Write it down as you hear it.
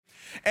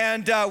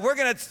And we're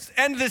going to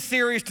end this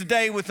series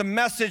today with a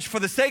message for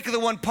the sake of the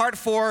one, part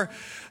 4.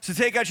 So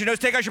take out your notes,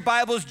 take out your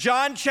Bibles.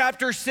 John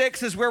chapter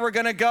 6 is where we're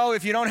going to go.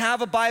 If you don't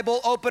have a Bible,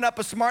 open up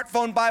a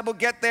smartphone Bible,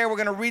 get there. We're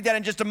going to read that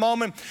in just a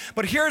moment.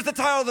 But here's the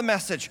title of the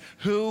message: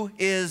 Who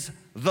is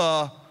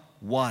the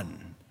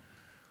One?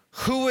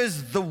 Who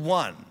is the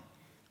One?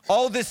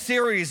 All this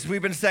series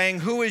we've been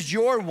saying, who is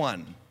your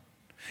one?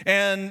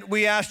 And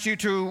we asked you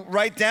to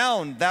write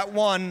down that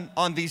one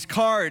on these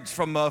cards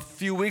from a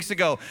few weeks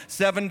ago,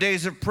 7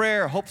 days of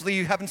prayer. Hopefully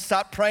you haven't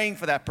stopped praying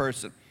for that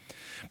person,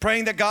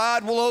 praying that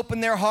God will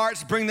open their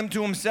hearts, bring them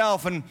to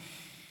himself. And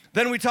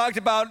then we talked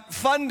about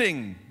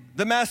funding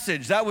the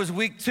message. That was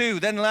week 2.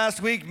 Then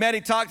last week,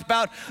 Mehdi talked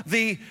about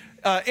the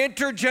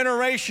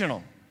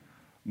intergenerational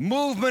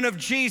movement of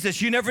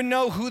Jesus. You never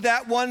know who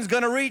that one's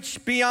gonna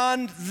reach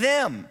beyond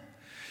them.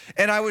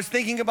 And I was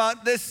thinking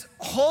about this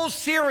whole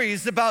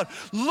series about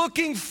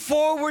looking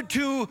forward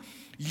to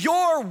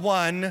your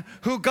one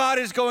who God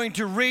is going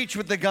to reach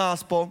with the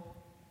gospel.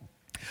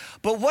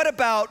 But what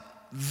about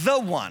the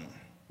one?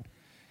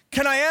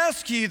 Can I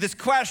ask you this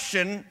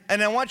question?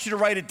 And I want you to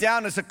write it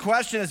down as a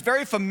question that's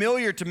very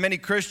familiar to many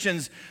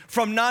Christians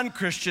from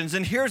non-Christians.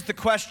 And here's the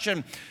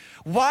question: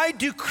 why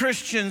do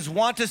Christians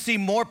want to see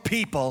more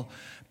people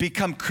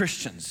become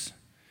Christians?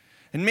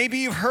 And maybe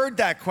you've heard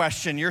that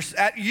question.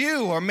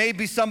 Or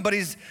maybe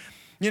somebody's,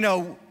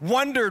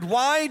 wondered,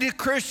 why do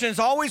Christians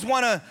always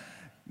want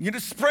to,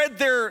 spread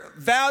their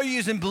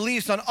values and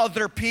beliefs on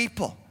other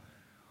people?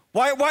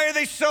 Why are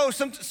they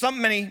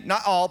many,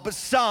 not all, but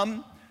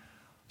some,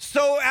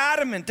 so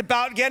adamant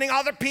about getting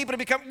other people to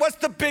become? What's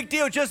the big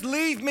deal? Just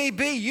leave me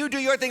be. You do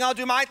your thing, I'll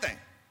do my thing.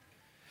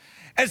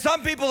 And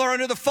some people are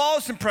under the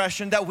false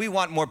impression that we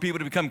want more people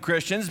to become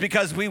Christians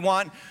because we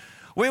want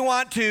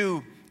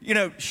to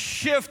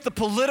shift the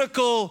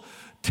political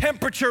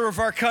temperature of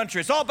our country.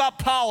 It's all about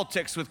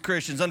politics with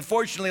Christians.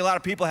 Unfortunately, a lot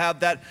of people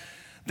have that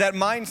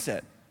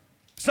mindset.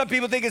 Some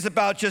people think it's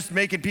about just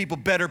making people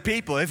better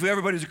people. If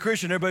everybody's a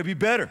Christian, everybody be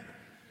better.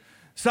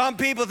 Some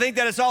people think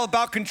that it's all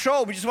about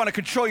control. We just want to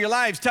control your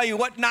lives, tell you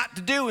what not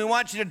to do. We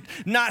want you to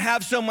not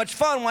have so much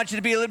fun. We want you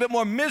to be a little bit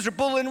more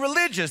miserable and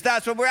religious.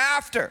 That's what we're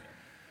after.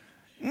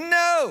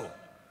 No.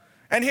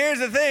 And here's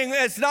the thing.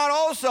 It's not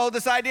also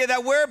this idea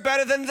that we're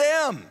better than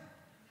them.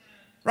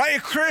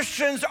 Right?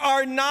 Christians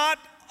are not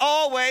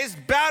always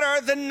better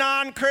than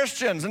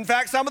non-Christians. In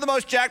fact, some of the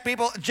most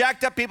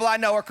jacked up people I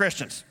know are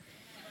Christians.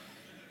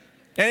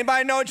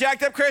 Anybody know a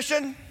jacked up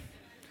Christian?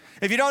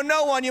 If you don't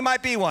know one, you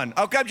might be one.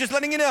 Okay, I'm just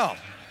letting you know.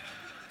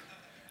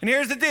 And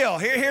here's the deal.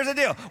 Here's the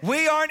deal.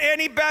 We aren't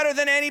any better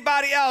than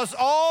anybody else.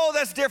 All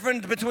that's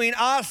different between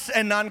us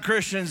and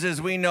non-Christians is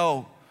we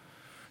know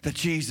that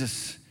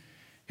Jesus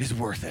is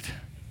worth it.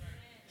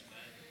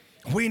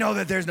 We know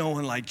that there's no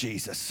one like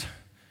Jesus.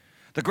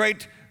 The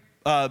great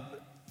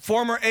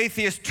former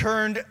atheist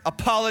turned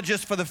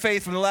apologist for the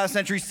faith from the last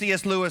century,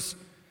 C.S. Lewis,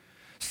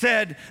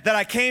 said that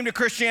I came to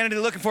Christianity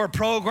looking for a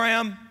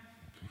program,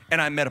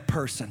 and I met a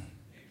person.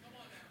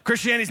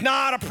 Christianity is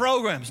not a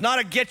program. It's not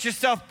a get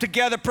yourself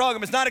together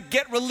program. It's not a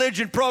get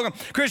religion program.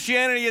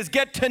 Christianity is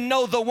get to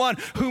know the one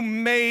who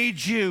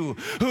made you,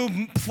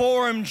 who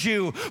formed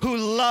you, who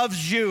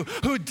loves you,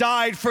 who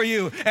died for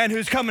you, and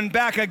who's coming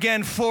back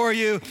again for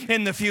you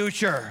in the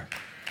future.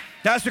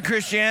 That's what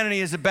Christianity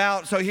is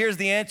about. So here's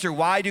the answer.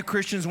 Why do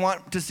Christians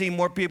want to see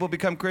more people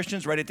become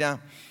Christians? Write it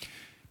down.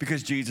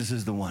 Because Jesus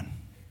is the one.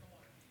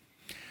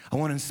 I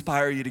want to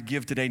inspire you to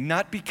give today,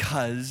 not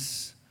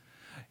because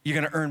you're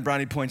going to earn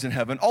brownie points in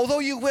heaven, although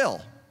you will.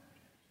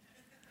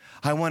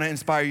 I want to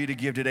inspire you to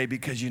give today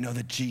because you know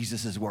that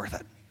Jesus is worth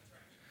it.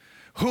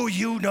 Who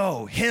you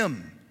know,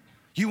 him,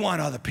 you want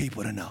other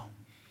people to know.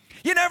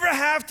 You never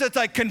have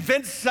to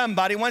convince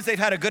somebody once they've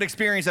had a good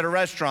experience at a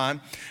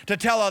restaurant to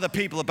tell other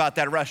people about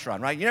that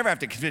restaurant, right? You never have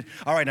to convince,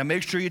 all right, now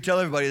make sure you tell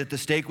everybody that the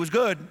steak was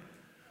good.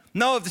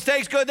 No, if the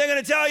steak's good, they're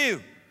gonna tell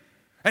you.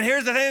 And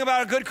here's the thing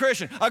about a good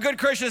Christian. A good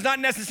Christian is not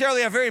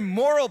necessarily a very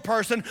moral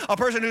person, a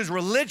person who's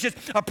religious,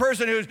 a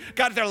person who's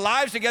got their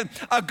lives together.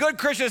 A good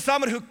Christian is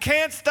someone who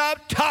can't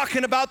stop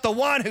talking about the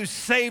one who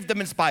saved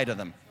them in spite of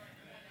them.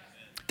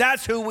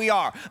 That's who we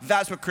are.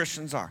 That's what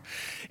Christians are.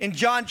 In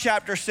John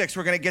chapter 6,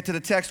 we're going to get to the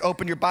text.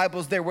 Open your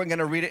Bibles there. We're going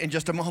to read it in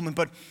just a moment.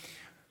 But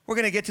we're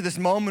going to get to this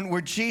moment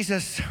where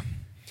Jesus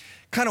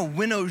kind of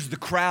winnows the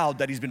crowd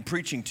that he's been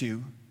preaching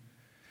to.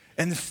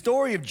 And the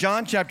story of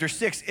John chapter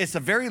 6, it's a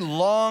very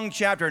long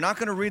chapter. We're not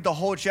going to read the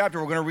whole chapter.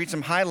 We're going to read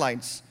some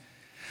highlights.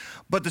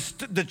 But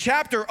the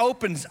chapter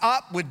opens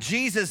up with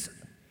Jesus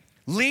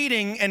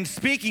leading and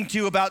speaking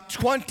to about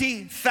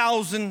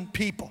 20,000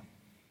 people.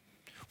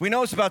 We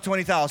know it's about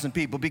 20,000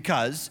 people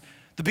because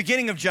the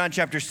beginning of John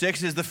chapter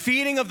 6 is the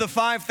feeding of the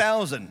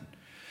 5,000.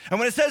 And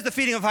when it says the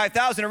feeding of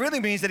 5,000, it really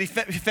means that he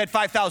fed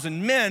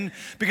 5,000 men,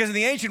 because in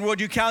the ancient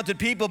world, you counted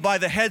people by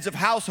the heads of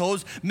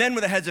households. Men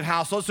were the heads of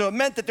households. So it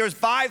meant that there's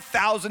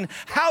 5,000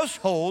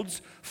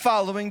 households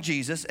following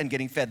Jesus and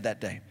getting fed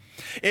that day.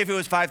 If it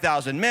was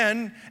 5,000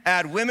 men,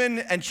 add women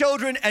and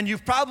children, and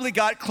you've probably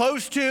got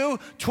close to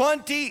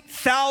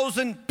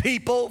 20,000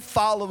 people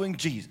following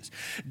Jesus.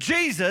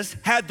 Jesus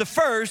had the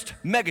first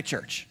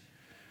megachurch.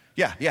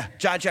 Yeah,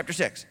 John chapter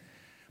 6.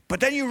 But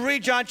then you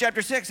read John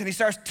chapter 6 and he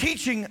starts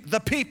teaching the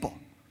people.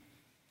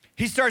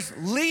 He starts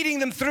leading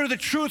them through the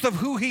truth of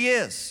who he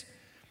is.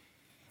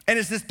 And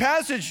it's this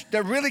passage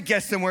that really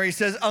gets them where he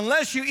says,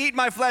 unless you eat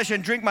my flesh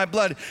and drink my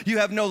blood, you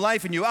have no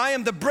life in you. I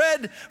am the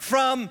bread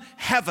from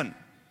heaven.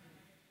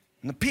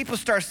 And the people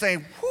start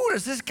saying, who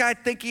does this guy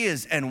think he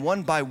is? And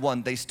one by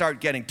one, they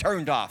start getting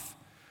turned off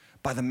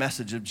by the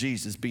message of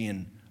Jesus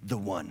being the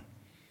one.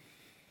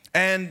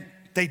 And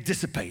they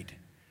dissipate.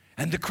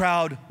 And the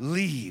crowd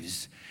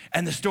leaves.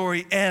 And the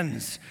story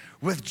ends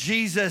with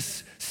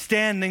Jesus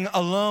standing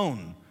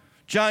alone.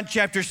 John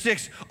chapter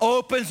 6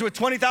 opens with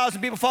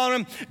 20,000 people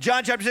following him.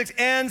 John chapter 6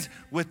 ends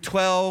with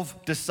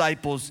 12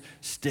 disciples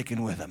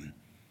sticking with him.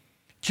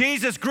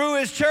 Jesus grew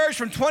his church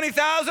from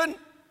 20,000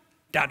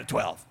 down to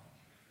 12.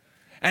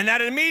 And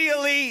that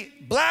immediately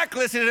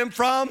blacklisted him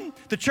from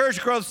the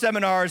church growth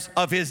seminars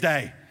of his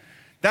day.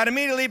 That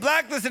immediately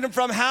blacklisted him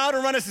from how to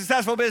run a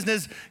successful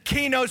business,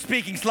 keynote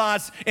speaking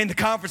slots in the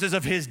conferences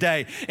of his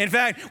day. In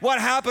fact,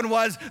 what happened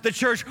was the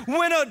church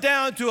winnowed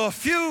down to a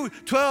few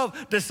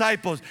 12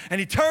 disciples. And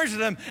he turns to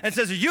them and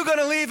says, are you going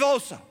to leave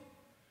also?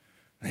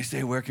 And they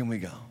say, where can we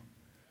go?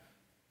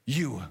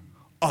 You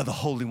are the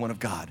Holy One of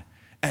God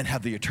and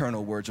have the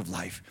eternal words of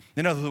life.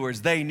 In other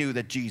words, they knew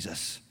that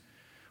Jesus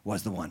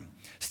was the one.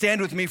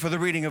 Stand with me for the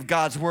reading of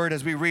God's word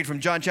as we read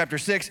from John chapter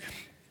 6.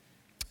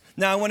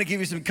 Now, I want to give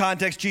you some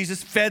context.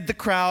 Jesus fed the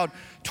crowd,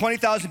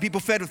 20,000 people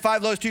fed with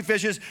 5 loaves, 2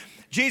 fishes.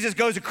 Jesus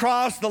goes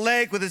across the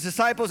lake with his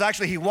disciples.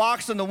 Actually, he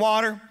walks on the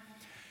water.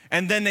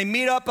 And then they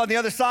meet up on the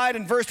other side.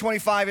 In verse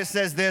 25, it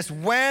says this,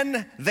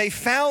 when they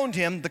found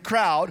him, the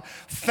crowd,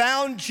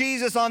 found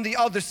Jesus on the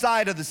other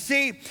side of the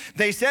sea,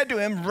 they said to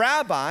him,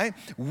 Rabbi,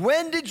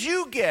 when did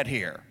you get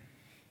here?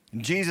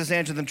 And Jesus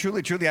answered them,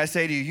 truly, truly, I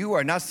say to you, you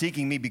are not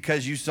seeking me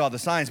because you saw the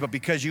signs, but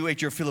because you ate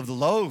your fill of the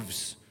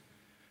loaves.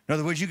 In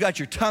other words, you got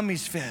your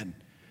tummies fed.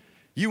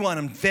 You want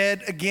them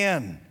fed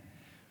again.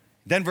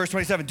 Then verse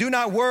 27, do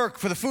not work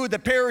for the food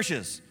that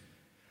perishes,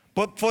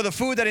 but for the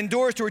food that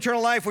endures to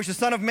eternal life, which the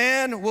Son of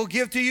Man will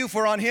give to you,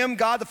 for on him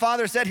God the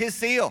Father set his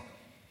seal.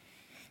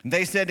 And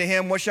they said to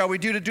him, what shall we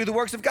do to do the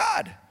works of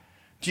God?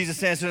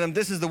 Jesus answered them,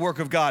 this is the work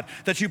of God,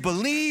 that you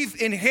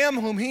believe in him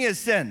whom he has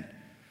sent.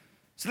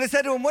 So they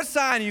said to him, what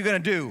sign are you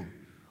going to do?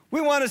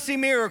 We want to see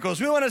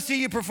miracles. We want to see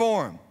you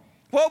perform.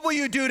 What will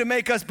you do to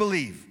make us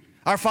believe?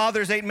 Our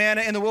fathers ate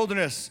manna in the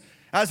wilderness.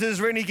 As it is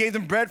written, he gave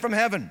them bread from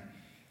heaven.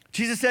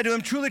 Jesus said to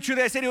him, truly,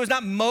 truly, I say to you, it was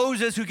not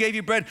Moses who gave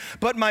you bread,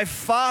 but my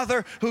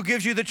Father who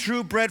gives you the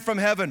true bread from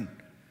heaven.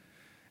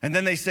 And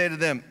then they say to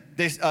them,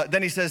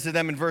 then he says to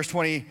them in verse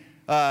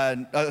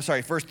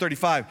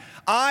 35,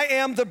 I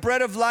am the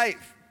bread of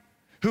life.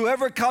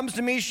 Whoever comes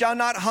to me shall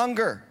not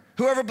hunger.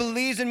 Whoever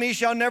believes in me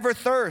shall never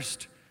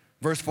thirst.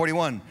 Verse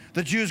 41,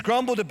 the Jews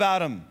grumbled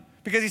about him,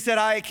 because he said,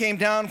 I came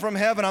down from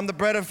heaven. I'm the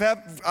bread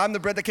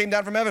that came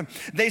down from heaven.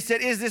 They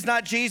said, is this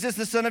not Jesus,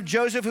 the son of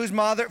Joseph, whose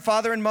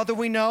father and mother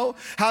we know?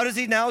 How does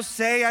he now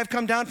say, I've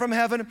come down from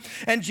heaven?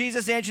 And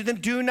Jesus answered them,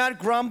 do not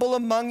grumble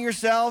among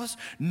yourselves.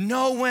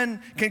 No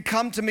one can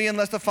come to me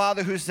unless the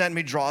Father who sent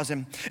me draws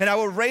him. And I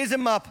will raise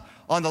him up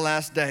on the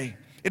last day.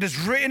 It is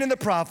written in the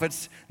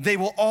prophets, they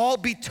will all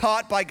be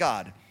taught by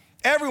God.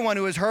 Everyone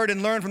who has heard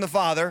and learned from the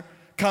Father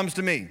comes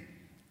to me.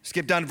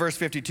 Skip down to verse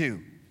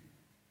 52.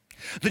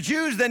 The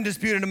Jews then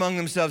disputed among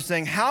themselves,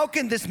 saying, how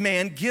can this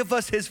man give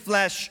us his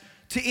flesh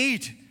to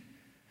eat?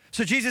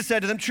 So Jesus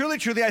said to them, truly,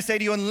 truly, I say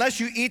to you, unless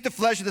you eat the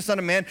flesh of the Son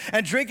of Man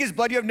and drink his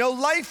blood, you have no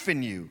life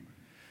in you.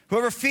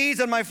 Whoever feeds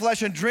on my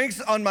flesh and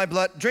drinks my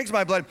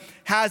blood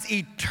has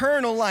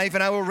eternal life,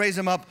 and I will raise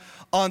him up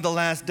on the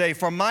last day.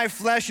 For my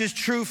flesh is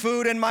true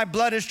food and my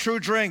blood is true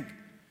drink.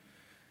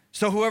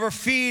 So whoever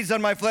feeds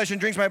on my flesh and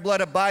drinks my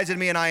blood abides in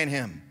me and I in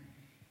him.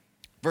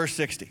 Verse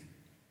 60.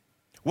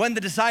 When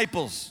the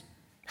disciples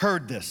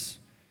heard this,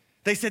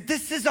 they said,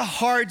 this is a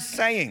hard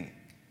saying.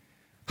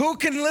 Who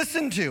can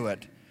listen to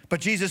it? But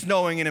Jesus,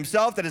 knowing in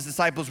himself that his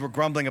disciples were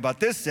grumbling about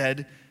this,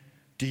 said,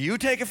 do you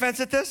take offense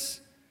at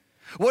this?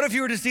 What if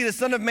you were to see the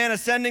Son of Man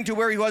ascending to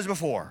where he was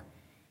before?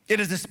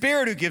 It is the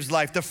Spirit who gives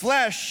life. The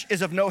flesh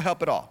is of no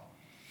help at all.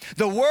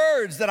 The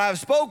words that I have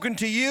spoken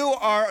to you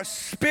are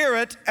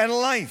spirit and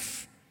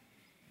life.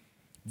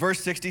 Verse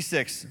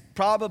 66,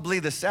 probably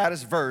the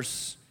saddest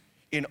verse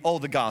in all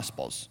the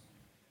Gospels.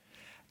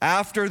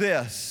 After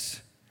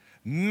this,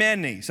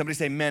 many, somebody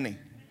say many.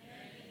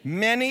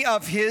 Many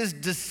of his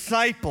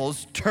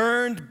disciples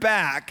turned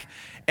back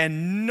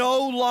and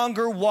no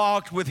longer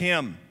walked with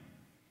him.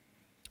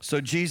 So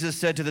Jesus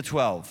said to the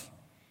 12,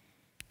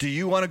 do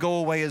you want to go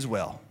away as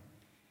well?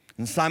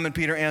 And Simon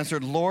Peter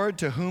answered, Lord,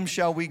 to whom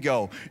shall we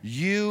go?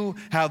 You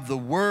have the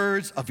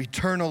words of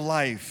eternal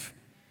life.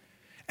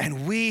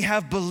 And we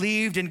have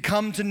believed and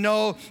come to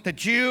know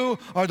that you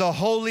are the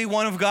Holy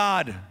One of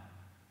God.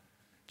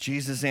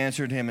 Jesus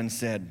answered him and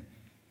said,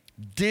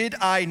 Did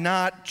I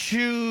not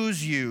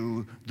choose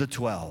you, the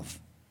 12?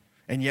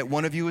 And yet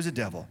one of you is a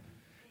devil.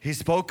 He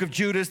spoke of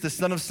Judas, the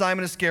son of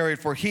Simon Iscariot,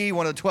 for he,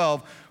 one of the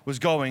 12, was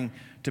going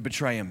to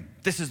betray him.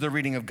 This is the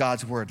reading of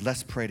God's word.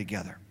 Let's pray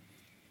together.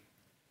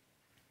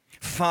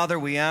 Father,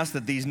 we ask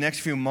that these next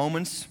few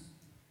moments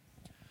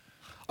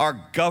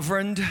are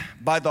governed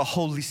by the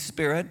Holy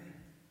Spirit.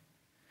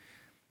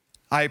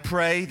 I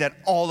pray that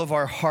all of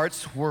our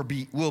hearts will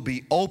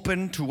be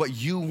open to what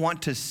you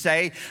want to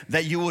say,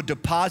 that you will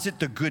deposit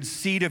the good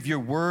seed of your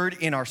word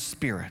in our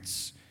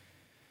spirits,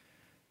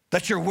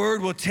 that your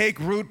word will take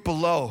root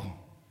below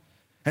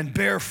and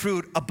bear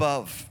fruit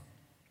above.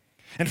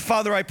 And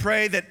Father, I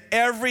pray that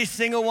every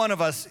single one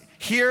of us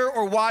here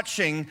or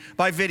watching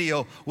by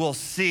video will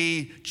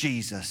see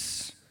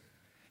Jesus,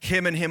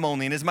 him and him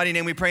only. In his mighty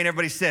name we pray, and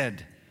everybody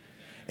said,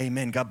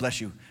 amen. God bless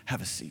you.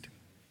 Have a seat.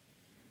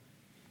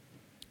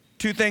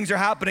 Two things are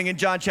happening in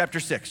John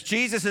chapter 6.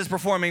 Jesus is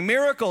performing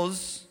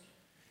miracles,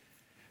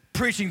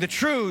 preaching the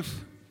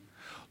truth,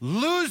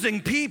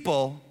 losing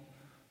people,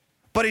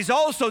 but he's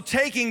also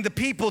taking the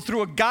people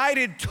through a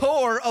guided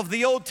tour of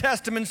the Old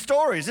Testament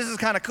stories. This is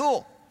kind of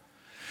cool.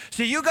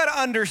 So you got to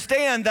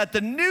understand that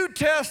the New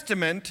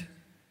Testament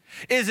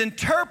is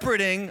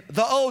interpreting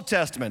the Old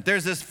Testament.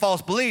 There's this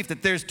false belief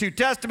that there's two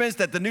testaments,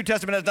 that the New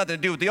Testament has nothing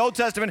to do with the Old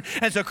Testament,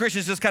 and so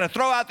Christians just kind of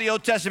throw out the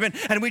Old Testament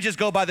and we just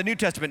go by the New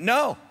Testament.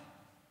 No.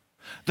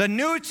 The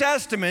New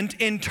Testament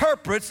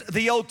interprets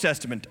the Old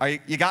Testament.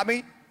 You got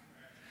me?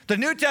 The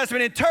New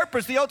Testament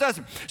interprets the Old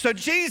Testament. So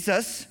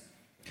Jesus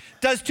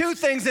does two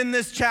things in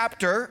this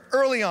chapter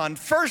early on.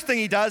 First thing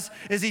he does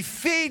is he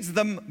feeds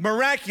them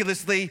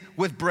miraculously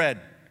with bread.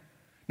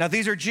 Now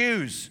these are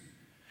Jews,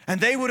 and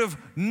they would have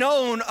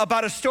known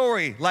about a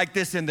story like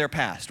this in their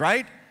past,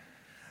 right?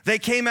 They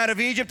came out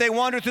of Egypt, they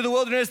wandered through the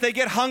wilderness, they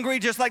get hungry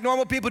just like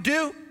normal people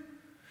do.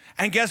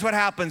 And guess what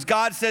happens?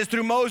 God says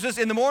through Moses,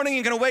 in the morning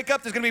you're gonna wake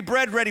up, there's gonna be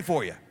bread ready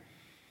for you.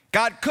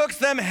 God cooks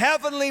them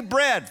heavenly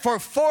bread for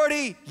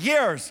 40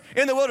 years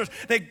in the wilderness.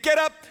 They get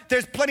up,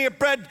 there's plenty of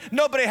bread.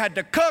 Nobody had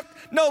to cook,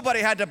 nobody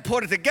had to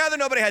put it together,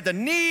 nobody had to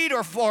knead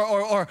or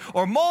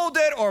mold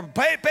it or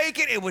bake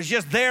it. It was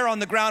just there on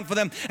the ground for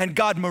them, and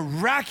God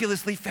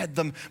miraculously fed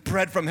them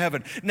bread from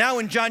heaven. Now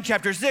in John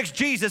chapter 6,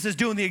 Jesus is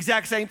doing the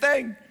exact same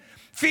thing,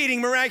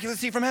 feeding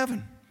miraculously from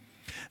heaven.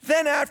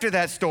 Then after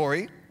that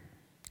story,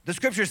 the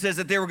scripture says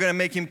that they were going to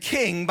make him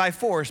king by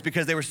force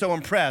because they were so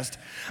impressed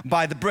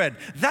by the bread.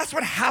 That's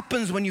what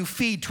happens when you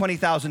feed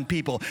 20,000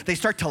 people. They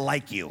start to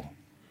like you.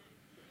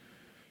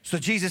 So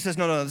Jesus says,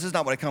 no, this is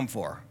not what I come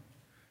for.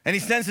 And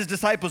he sends his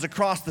disciples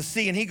across the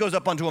sea, and he goes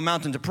up onto a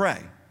mountain to pray.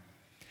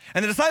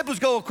 And the disciples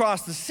go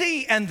across the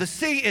sea, and the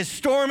sea is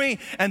stormy,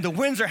 and the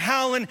winds are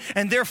howling,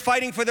 and they're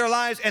fighting for their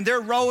lives, and they're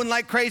rowing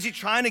like crazy,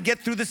 trying to get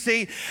through the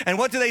sea. And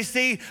what do they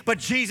see? But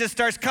Jesus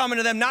starts coming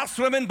to them, not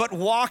swimming, but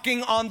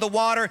walking on the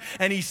water.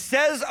 And he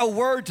says a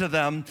word to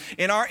them.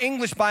 In our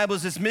English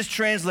Bibles, it's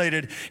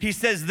mistranslated. He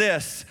says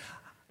this,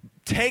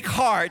 "Take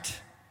heart,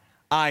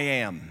 I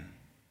am."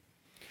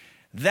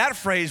 That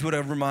phrase would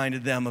have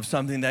reminded them of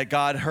something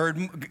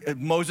that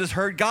Moses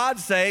heard God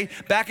say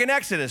back in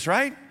Exodus,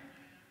 right?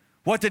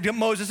 What did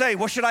Moses say?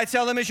 What should I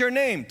tell them is your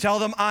name? Tell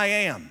them I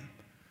am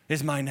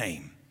is my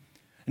name.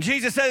 And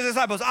Jesus says to his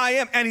disciples, I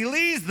am, and he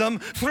leads them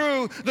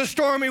through the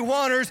stormy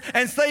waters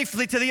and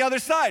safely to the other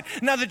side.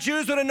 Now the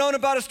Jews would have known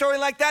about a story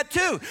like that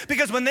too,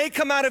 because when they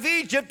come out of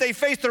Egypt, they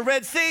face the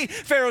Red Sea,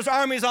 Pharaoh's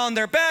army's on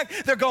their back,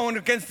 they're going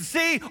against the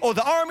sea,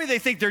 the army, they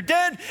think they're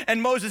dead,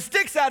 and Moses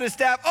sticks out his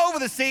staff over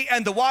the sea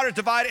and the waters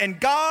divide,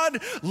 and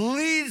God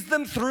leads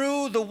them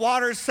through the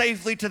waters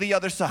safely to the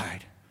other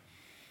side.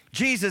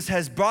 Jesus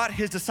has brought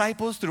his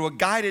disciples through a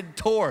guided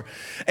tour,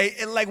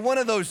 like one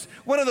of those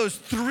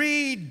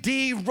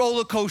 3D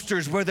roller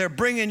coasters where they're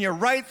bringing you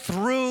right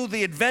through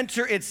the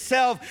adventure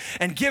itself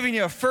and giving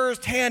you a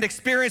first-hand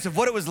experience of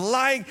what it was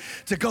like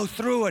to go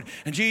through it.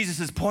 And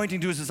Jesus is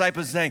pointing to his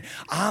disciples saying,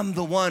 I'm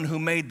the one who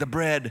made the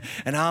bread,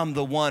 and I'm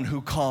the one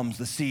who calms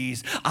the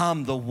seas.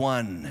 I'm the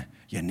one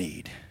you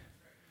need.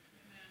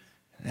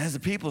 And as the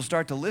people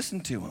start to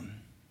listen to him,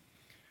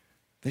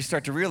 they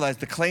start to realize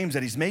the claims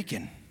that he's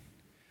making.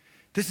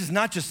 This is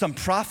not just some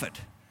prophet.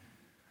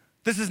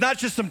 This is not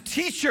just some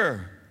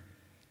teacher.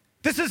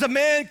 This is a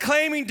man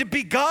claiming to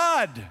be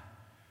God.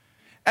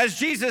 As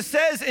Jesus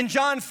says in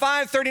John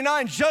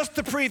 5:39, just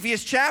the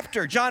previous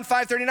chapter, John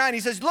 5:39, he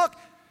says, look,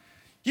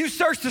 you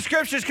search the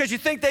scriptures because you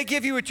think they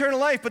give you eternal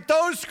life, but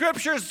those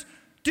scriptures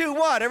do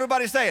what?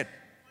 Everybody say it.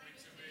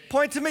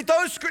 Point to me.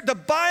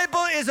 The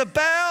Bible is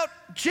about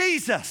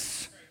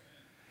Jesus.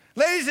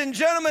 Ladies and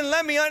gentlemen,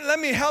 let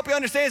me help you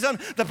understand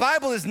something. The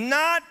Bible is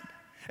not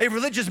a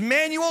religious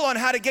manual on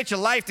how to get your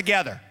life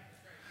together.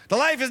 The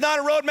life is not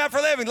a roadmap for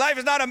living. Life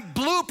is not a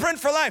blueprint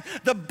for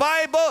life. The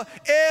Bible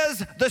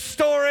is the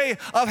story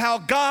of how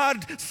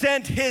God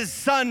sent his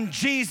son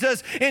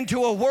Jesus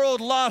into a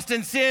world lost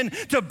in sin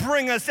to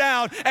bring us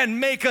out and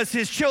make us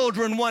his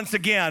children once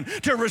again,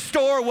 to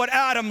restore what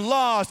Adam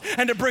lost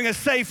and to bring us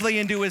safely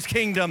into his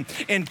kingdom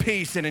in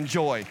peace and in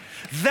joy.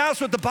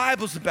 That's what the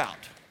Bible's about.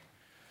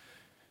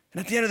 And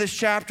at the end of this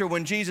chapter,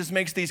 when Jesus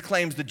makes these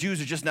claims, the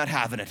Jews are just not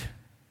having it.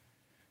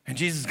 And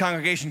Jesus'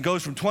 congregation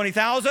goes from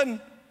 20,000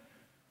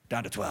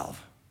 down to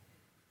 12.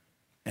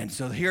 And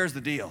so here's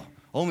the deal.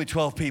 Only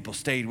 12 people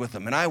stayed with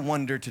him. And I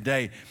wonder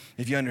today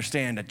if you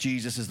understand that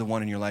Jesus is the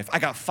one in your life. I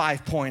got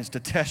 5 points to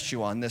test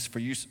you on this for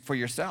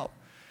yourself.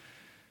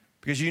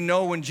 Because you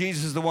know when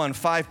Jesus is the one,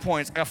 5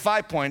 points. I got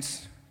 5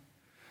 points.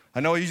 I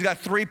know you got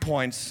 3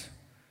 points.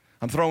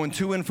 I'm throwing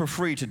 2 in for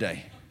free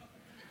today.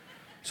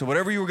 So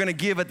whatever you were going to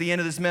give at the end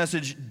of this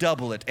message,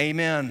 double it.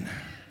 Amen.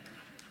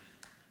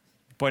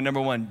 Point number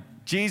 1,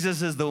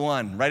 Jesus is the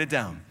one. Write it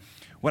down.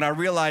 When I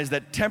realized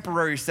that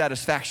temporary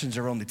satisfactions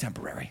are only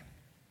temporary.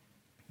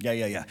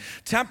 Yeah.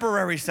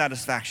 Temporary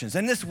satisfactions.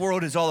 And this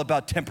world is all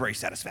about temporary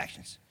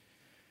satisfactions.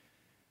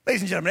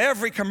 Ladies and gentlemen,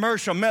 every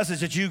commercial message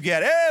that you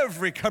get,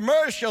 every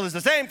commercial is the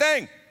same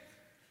thing.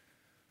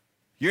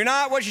 You're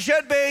not what you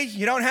should be.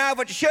 You don't have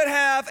what you should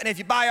have. And if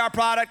you buy our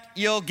product,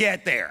 you'll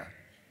get there.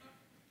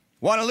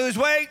 Want to lose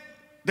weight?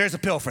 There's a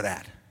pill for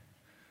that.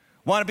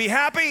 Want to be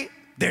happy?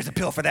 There's a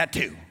pill for that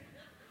too.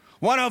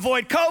 Want to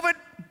avoid COVID?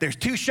 There's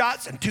 2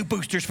 shots and 2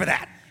 boosters for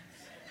that.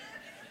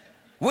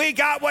 We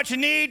got what you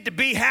need to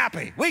be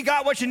happy. We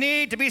got what you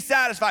need to be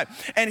satisfied.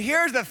 And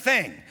here's the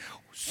thing.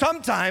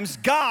 Sometimes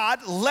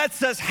God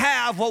lets us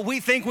have what we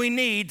think we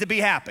need to be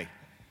happy.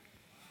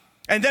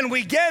 And then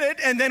we get it,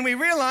 and then we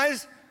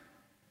realize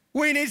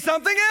we need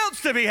something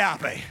else to be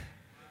happy.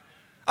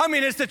 I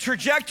mean, it's the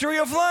trajectory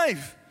of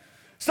life.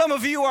 Some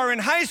of you are in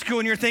high school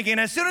and you're thinking,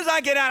 as soon as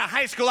I get out of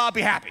high school, I'll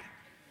be happy.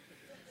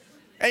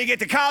 And you get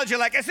to college, you're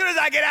like, as soon as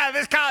I get out of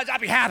this college, I'll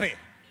be happy.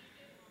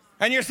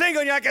 And you're single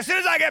and you're like, as soon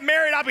as I get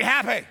married, I'll be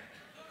happy.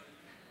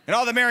 And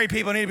all the married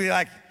people need to be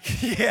like,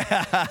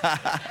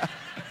 yeah.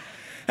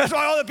 That's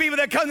why all the people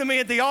that come to me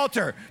at the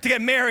altar to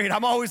get married,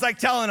 I'm always like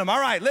telling them, all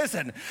right,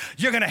 listen,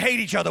 you're gonna hate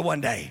each other one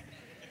day.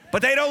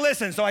 But they don't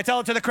listen, so I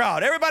tell it to the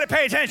crowd. Everybody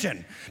pay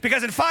attention,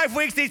 because in 5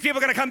 weeks, these people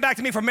are gonna come back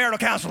to me for marital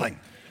counseling.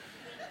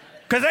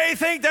 Because they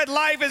think that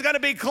life is gonna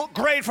be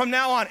great from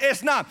now on.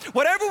 It's not.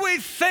 Whatever we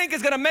think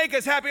is gonna make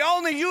us happy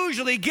only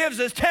usually gives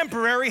us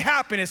temporary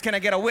happiness. Can I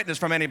get a witness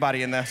from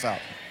anybody in this house?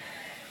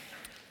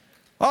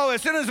 Oh,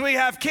 as soon as we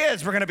have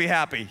kids, we're gonna be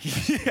happy.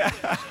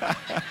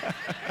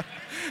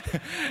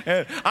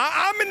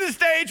 I'm in the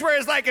stage where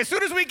it's like, as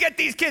soon as we get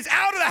these kids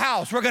out of the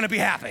house, we're gonna be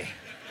happy.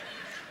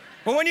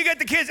 But when you get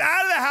the kids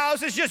out of the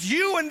house, it's just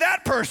you and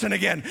that person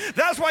again.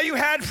 That's why you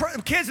had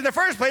kids in the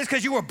first place,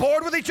 because you were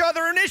bored with each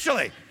other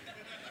initially.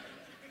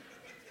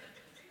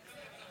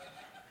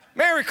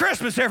 Merry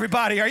Christmas,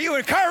 everybody. Are you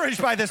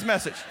encouraged by this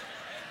message?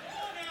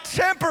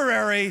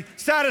 Temporary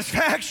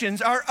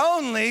satisfactions are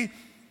only,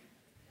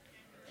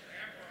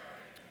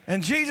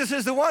 and Jesus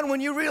is the one when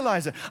you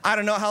realize it. I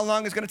don't know how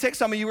long it's going to take.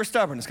 Some of you are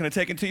stubborn. It's going to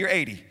take until you're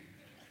 80.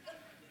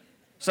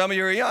 Some of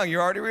you are young. You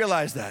already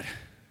realized that.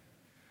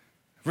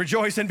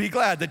 Rejoice and be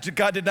glad that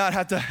God did not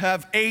have to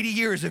have 80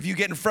 years of you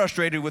getting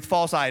frustrated with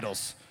false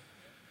idols.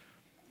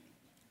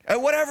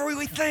 And whatever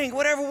we think,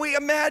 whatever we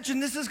imagine,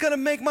 this is going to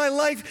make my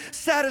life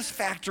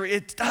satisfactory.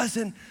 It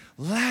doesn't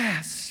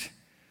last.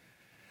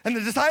 And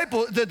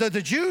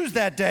the Jews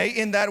that day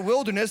in that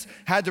wilderness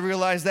had to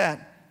realize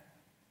that.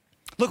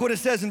 Look what it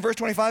says in verse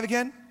 25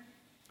 again.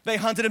 They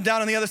hunted him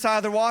down on the other side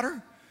of the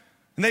water.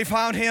 And they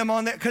found him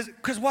on there.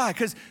 Because why?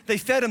 Because they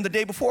fed him the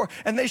day before.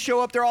 And they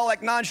show up, they're all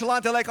like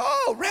nonchalant. They're like,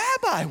 oh,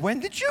 Rabbi, when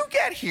did you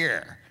get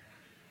here?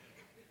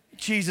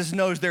 Jesus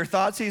knows their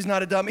thoughts. He's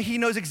not a dummy. He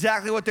knows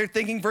exactly what they're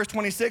thinking. Verse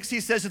 26, he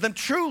says to them,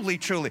 truly,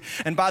 truly.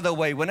 And by the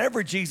way,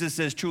 whenever Jesus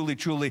says truly,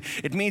 truly,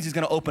 it means he's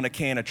going to open a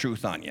can of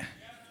truth on you.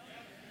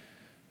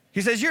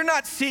 He says, you're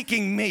not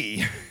seeking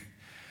me.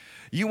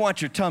 You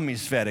want your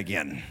tummies fed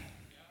again.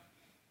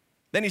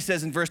 Then he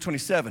says in verse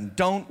 27,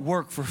 don't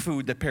work for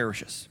food that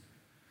perishes.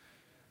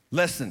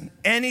 Listen,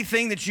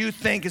 anything that you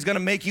think is going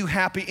to make you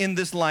happy in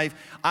this life,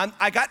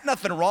 I got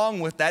nothing wrong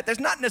with that. There's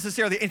not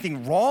necessarily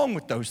anything wrong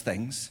with those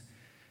things.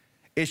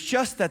 It's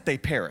just that they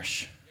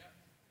perish.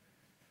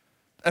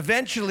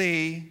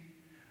 Eventually,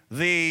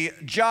 the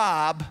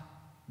job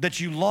that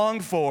you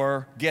longed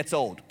for gets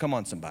old. Come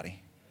on,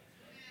 somebody.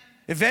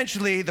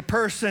 Eventually, the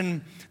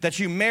person that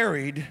you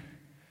married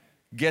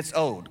gets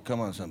old. Come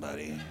on,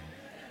 somebody.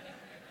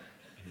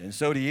 And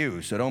so do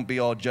you, so don't be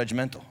all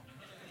judgmental.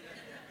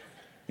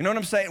 You know what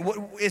I'm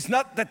saying? It's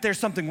not that there's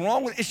something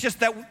wrong with it. It's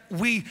just that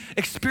we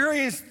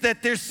experience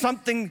that there's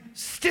something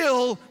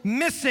still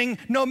missing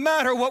no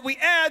matter what we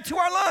add to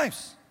our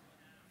lives.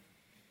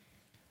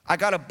 I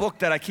got a book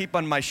that I keep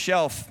on my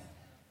shelf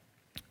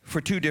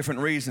for 2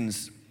 different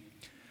reasons.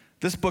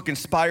 This book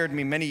inspired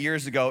me many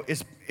years ago.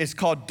 It's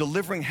called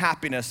Delivering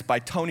Happiness by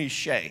Tony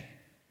Hsieh.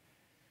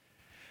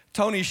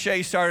 Tony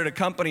Hsieh started a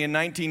company in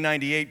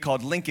 1998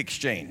 called Link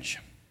Exchange.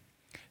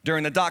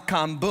 During the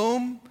dot-com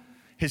boom,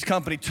 his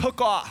company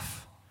took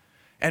off,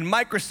 and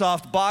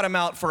Microsoft bought him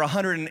out for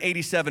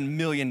 $187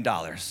 million.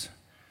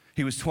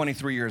 He was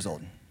 23 years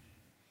old.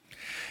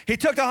 He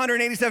took the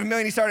 $187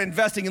 million, he started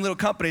investing in little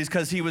companies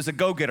because he was a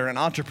go-getter, an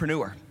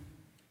entrepreneur.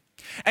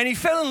 And he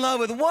fell in love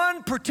with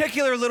one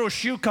particular little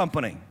shoe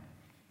company.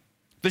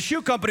 The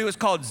shoe company was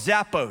called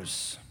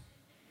Zappos.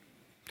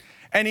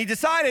 And he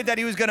decided that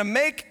he was gonna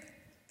make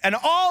an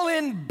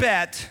all-in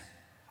bet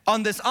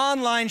on this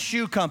online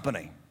shoe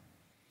company.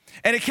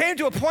 And it came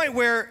to a point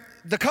where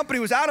the company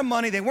was out of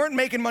money, they weren't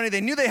making money,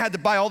 they knew they had to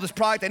buy all this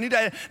product, they knew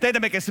they had to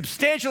make a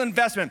substantial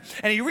investment.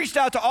 And he reached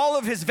out to all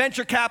of his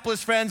venture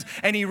capitalist friends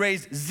and he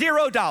raised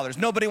 $0.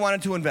 Nobody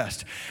wanted to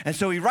invest. And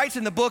so he writes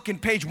in the book in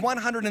page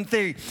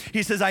 103,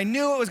 he says, I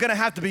knew it was gonna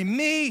have to be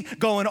me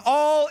going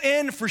all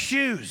in for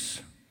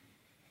shoes.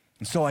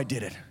 And so I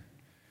did it.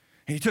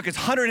 And he took his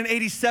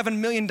 $187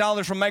 million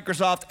from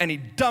Microsoft and he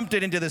dumped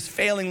it into this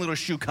failing little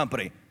shoe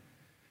company.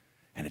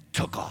 And it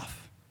took off.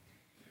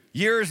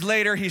 Years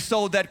later, he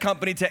sold that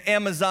company to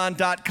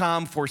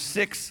Amazon.com for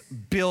 $6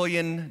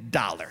 billion.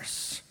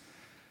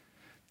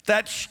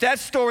 That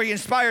story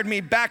inspired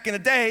me back in the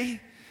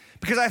day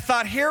because I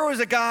thought here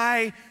was a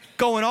guy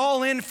going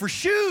all in for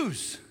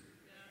shoes.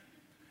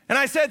 And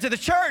I said to the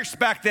church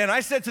back then,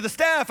 I said to the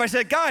staff, I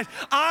said, guys,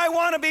 I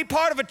want to be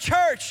part of a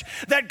church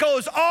that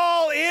goes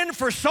all in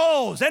for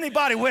souls.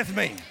 Anybody with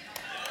me?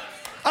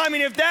 I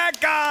mean, if that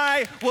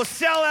guy will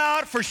sell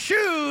out for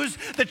shoes,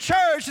 the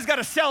church has got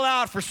to sell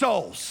out for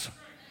souls.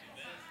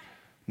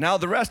 Now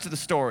the rest of the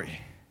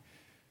story.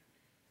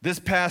 This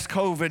past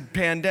COVID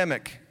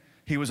pandemic,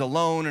 he was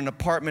alone in an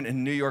apartment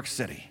in New York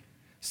City.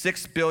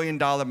 $6 billion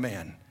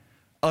man,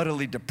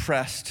 utterly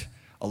depressed,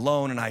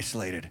 alone and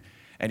isolated,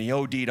 and he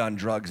OD'd on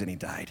drugs and he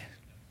died.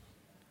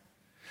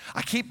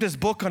 I keep this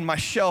book on my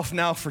shelf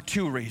now for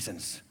two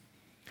reasons.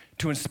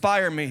 To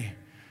inspire me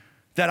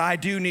that I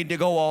do need to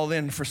go all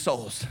in for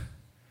souls.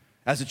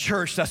 As a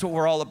church, that's what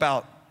we're all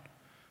about.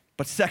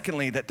 But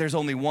secondly, that there's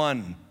only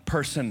one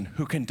person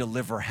who can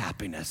deliver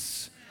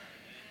happiness,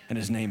 and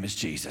his name is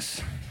Jesus.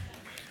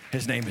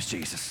 His name is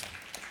Jesus.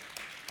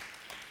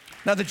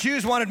 Now, the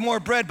Jews wanted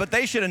more bread, but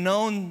they should have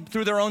known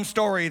through their own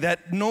story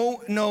that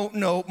no,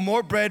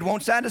 more bread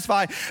won't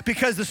satisfy,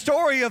 because the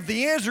story of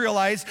the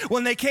Israelites,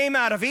 when they came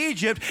out of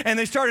Egypt and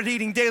they started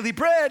eating daily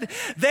bread,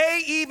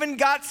 they even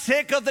got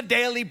sick of the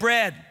daily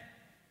bread.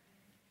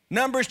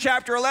 Numbers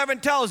chapter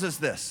 11 tells us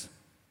this.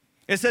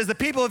 It says the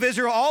people of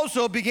Israel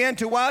also began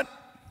to what?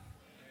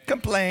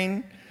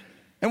 Complain.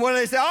 And what do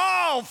they say?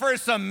 Oh, for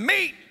some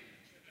meat.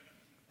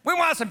 We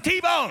want some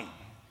T-bone.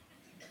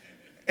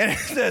 And it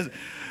says,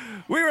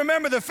 we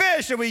remember the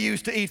fish that we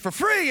used to eat for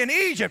free in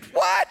Egypt.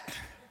 What?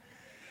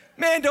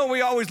 Man, don't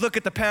we always look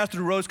at the past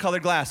through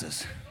rose-colored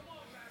glasses?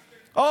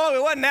 Oh,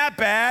 it wasn't that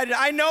bad.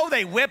 I know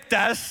they whipped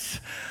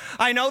us.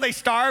 I know they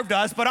starved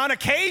us, but on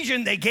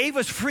occasion they gave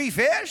us free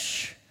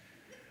fish.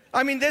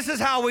 I mean, this is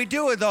how we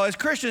do it, though, as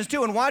Christians,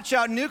 too. And watch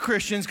out, new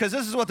Christians, because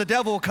this is what the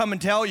devil will come and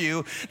tell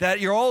you, that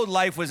your old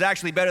life was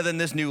actually better than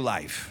this new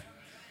life.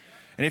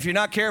 And if you're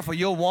not careful,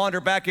 you'll wander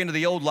back into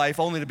the old life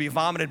only to be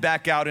vomited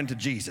back out into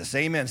Jesus.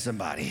 Amen,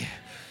 somebody.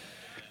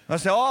 I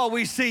say, all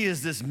we see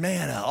is this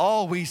manna.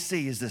 All we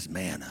see is this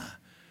manna.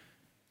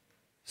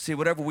 See,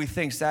 whatever we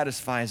think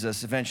satisfies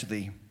us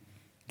eventually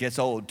gets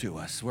old to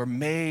us. We're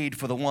made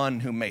for the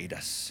one who made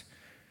us.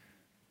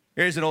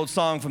 Here's an old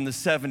song from the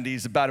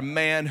 70s about a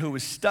man who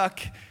was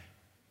stuck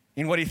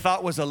in what he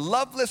thought was a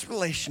loveless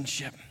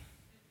relationship.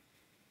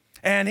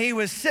 And he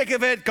was sick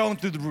of it, going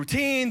through the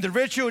routine, the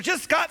ritual,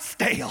 just got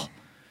stale.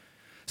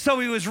 So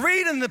he was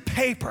reading the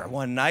paper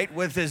one night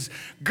with his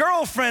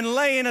girlfriend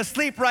laying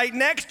asleep right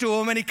next to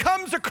him, and he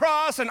comes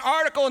across an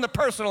article in the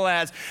personal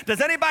ads.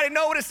 Does anybody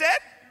know what it said?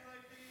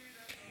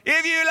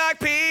 If you like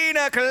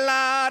pina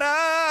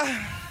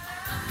colada,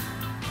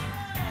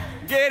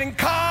 getting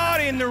caught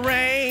in the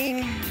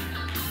rain.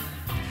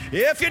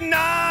 If you're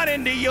not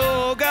into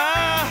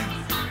yoga,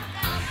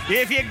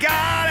 if you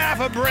got half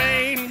a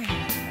brain,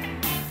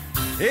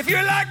 if you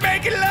like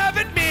making love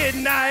at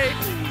midnight,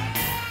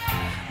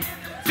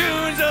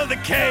 dunes of the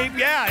Cape,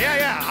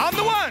 yeah, I'm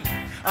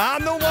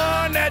the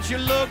one that you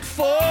look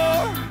for.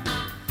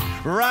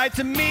 Write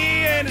to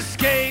me and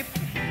escape.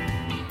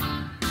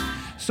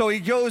 So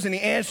he goes and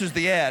he answers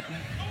the ad.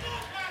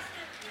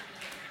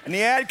 And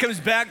the ad comes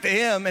back to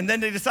him, and then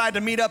they decide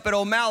to meet up at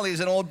O'Malley's,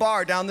 an old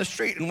bar down the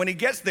street. And when he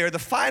gets there, the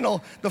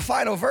final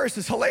verse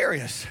is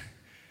hilarious.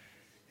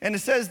 And it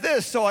says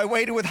this: so I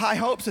waited with high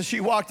hopes as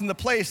she walked in the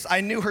place. I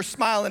knew her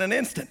smile in an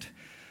instant.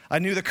 I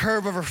knew the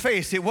curve of her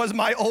face. It was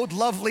my old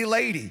lovely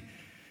lady.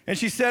 And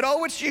she said,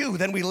 oh, it's you.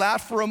 Then we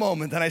laughed for a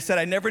moment. And I said,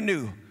 I never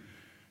knew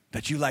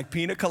that you like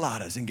pina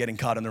coladas and getting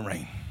caught in the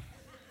rain.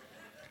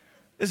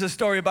 This is a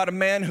story about a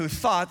man who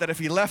thought that if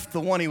he left the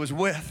one he was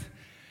with,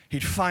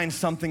 he'd find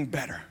something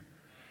better,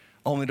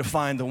 only to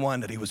find the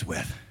one that he was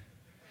with.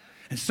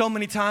 And so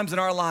many times in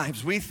our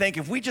lives, we think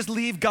if we just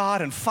leave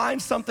God and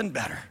find something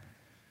better,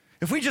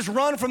 if we just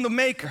run from the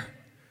Maker,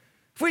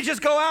 if we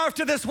just go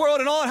after this world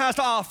and all it has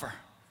to offer,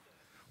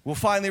 we'll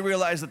finally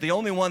realize that the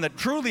only one that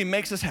truly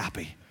makes us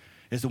happy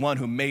is the one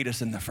who made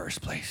us in the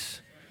first place.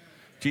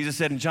 Jesus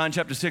said in John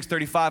chapter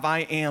 6:35, I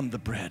am the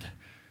bread.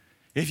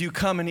 If you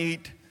come and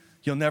eat,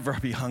 you'll never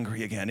be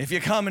hungry again. If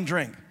you come and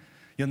drink,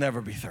 you'll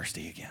never be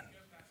thirsty again.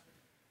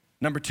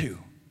 Number two,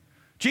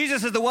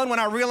 Jesus is the one when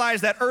I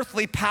realized that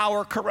earthly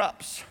power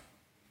corrupts.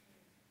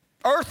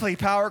 Earthly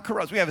power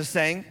corrupts. We have a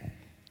saying,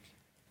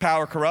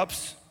 power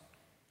corrupts,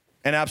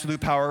 and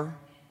absolute power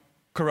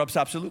corrupts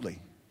absolutely.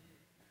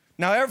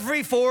 Now,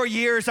 every 4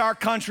 years, our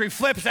country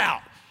flips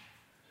out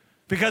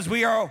because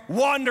we are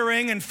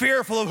wondering and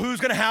fearful of who's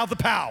gonna have the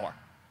power.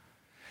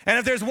 And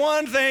if there's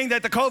one thing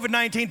that the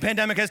COVID-19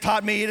 pandemic has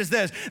taught me, it is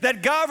this,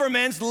 that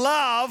governments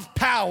love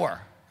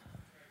power.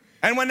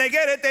 And when they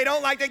get it, they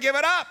don't like to give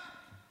it up.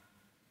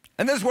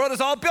 And this world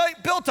is all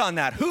built on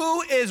that.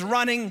 Who is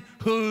running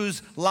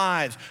whose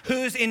lives?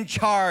 Who's in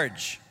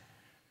charge?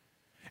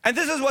 And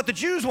this is what the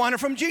Jews wanted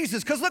from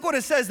Jesus, because look what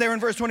it says there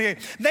in verse 28.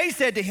 They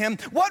said to him,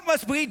 what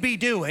must we be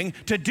doing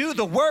to do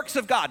the works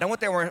of God? Now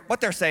what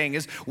they're saying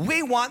is,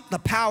 we want the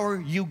power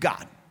you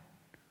got.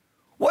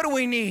 What do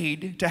we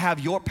need to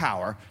have your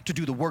power to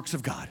do the works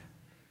of God?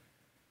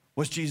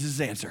 Was Jesus'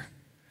 answer.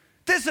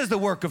 This is the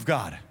work of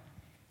God.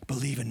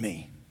 Believe in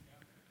me.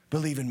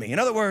 Believe in me. In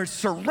other words,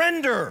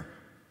 surrender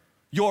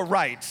your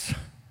rights.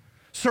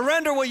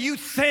 Surrender what you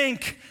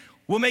think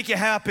will make you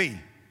happy.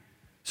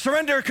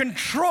 Surrender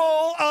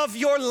control of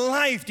your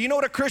life. Do you know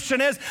what a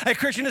Christian is? A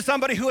Christian is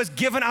somebody who has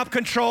given up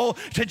control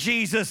to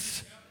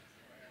Jesus.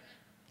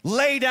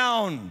 Lay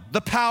down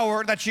the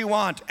power that you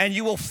want, and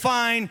you will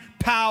find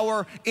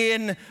power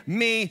in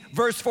me.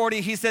 Verse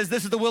 40, he says,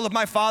 this is the will of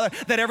my Father,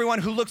 that everyone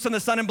who looks on the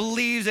Son and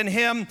believes in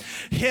him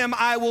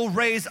I will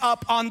raise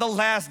up on the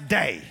last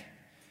day.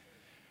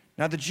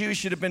 Now, the Jews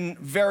should have been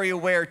very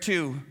aware,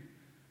 too,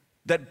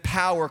 that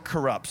power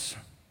corrupts.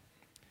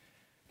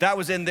 That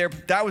was in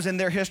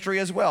their history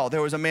as well.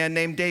 There was a man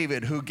named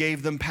David who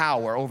gave them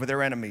power over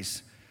their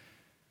enemies.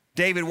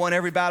 David won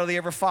every battle he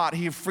ever fought.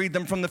 He freed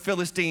them from the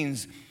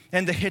Philistines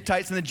and the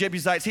Hittites and the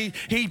Jebusites.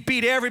 He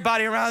beat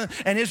everybody around,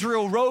 and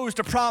Israel rose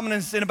to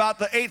prominence in about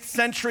the 8th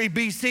century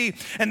BC,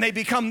 and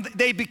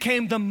they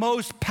became the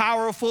most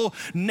powerful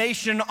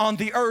nation on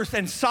the earth,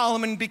 and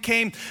Solomon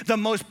became the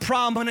most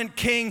prominent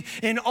king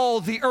in all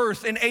the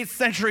earth in 8th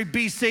century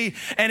BC,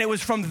 and it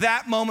was from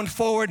that moment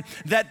forward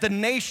that the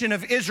nation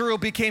of Israel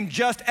became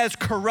just as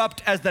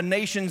corrupt as the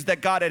nations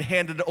that God had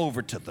handed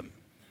over to them.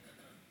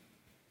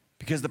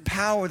 Because the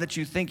power that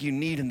you think you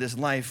need in this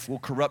life will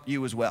corrupt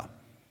you as well.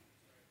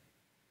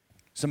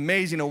 It's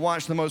amazing to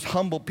watch the most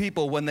humble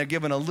people when they're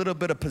given a little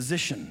bit of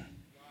position.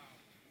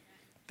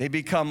 They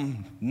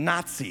become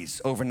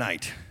Nazis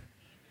overnight.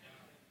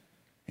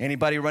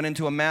 Anybody run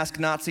into a masked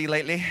Nazi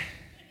lately?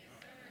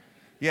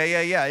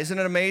 Yeah. Isn't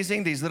it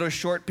amazing? These little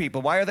short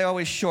people. Why are they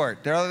always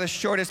short? They're the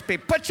shortest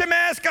people. Put your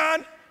mask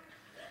on.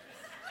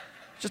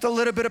 Just a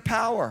little bit of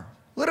power.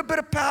 A little bit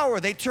of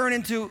power. They turn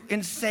into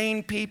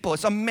insane people.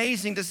 It's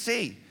amazing to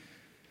see.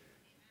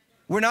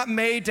 We're not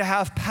made to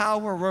have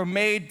power. We're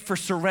made for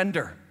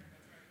surrender.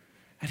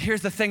 And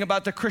here's the thing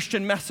about the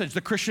Christian message.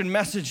 The Christian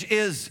message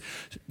is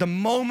the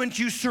moment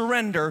you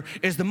surrender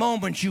is the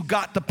moment you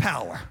got the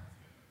power.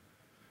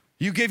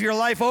 You give your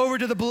life over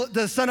to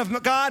the Son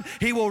of God,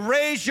 he will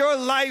raise your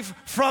life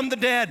from the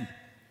dead.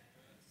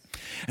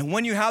 And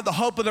when you have the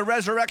hope of the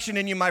resurrection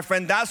in you, my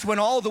friend, that's when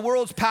all the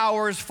world's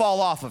powers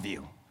fall off of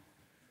you.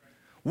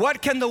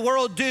 What can the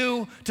world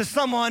do to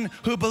someone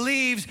who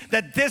believes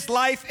that this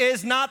life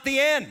is not the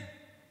end?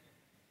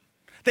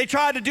 They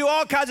tried to do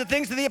all kinds of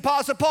things to the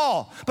Apostle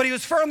Paul, but he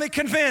was firmly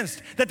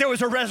convinced that there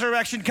was a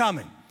resurrection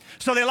coming.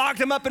 So they locked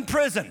him up in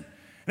prison. And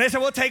they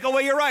said, well, take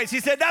away your rights. He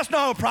said, that's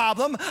no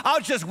problem.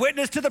 I'll just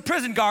witness to the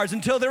prison guards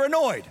until they're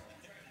annoyed.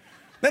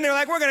 Then they're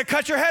like, we're gonna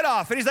cut your head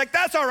off. And he's like,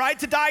 that's all right,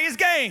 to die is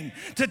gain.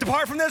 To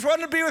depart from this world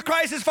and to be with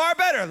Christ is far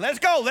better. Let's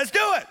go, let's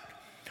do it.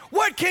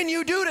 What can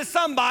you do to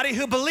somebody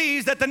who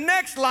believes that the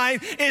next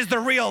life is the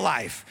real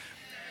life?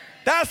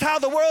 That's how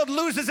the world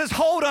loses its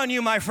hold on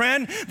you, my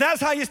friend. That's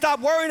how you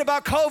stop worrying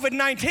about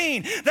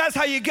COVID-19. That's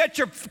how you get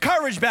your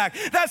courage back.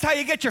 That's how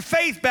you get your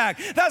faith back.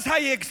 That's how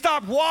you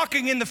stop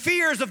walking in the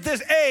fears of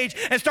this age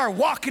and start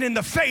walking in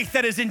the faith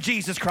that is in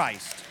Jesus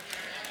Christ.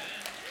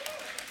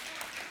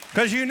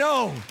 Because you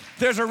know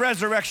there's a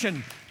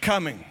resurrection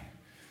coming.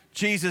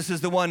 Jesus is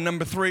the one,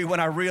 number 3,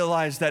 when I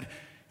realized that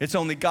it's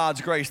only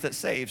God's grace that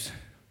saves.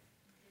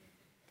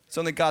 It's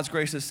only God's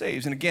grace that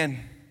saves. And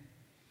again,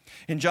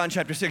 in John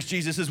chapter 6,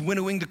 Jesus is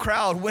winnowing the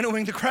crowd.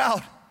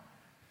 And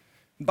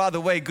by the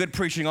way, good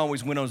preaching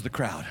always winnows the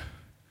crowd.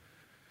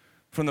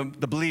 From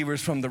the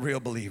believers from the real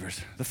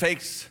believers. The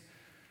fakes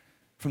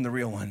from the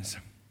real ones.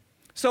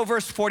 So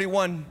verse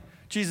 41,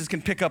 Jesus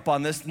can pick up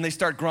on this and they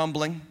start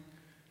grumbling.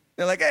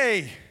 They're like,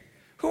 hey,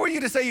 who are you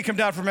to say you come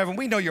down from heaven?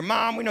 We know your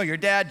mom, we know your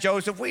dad,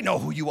 Joseph, we know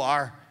who you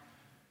are.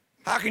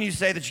 How can you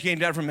say that you came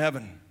down from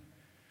heaven?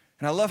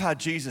 And I love how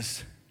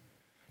Jesus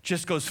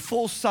just goes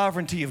full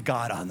sovereignty of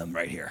God on them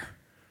right here.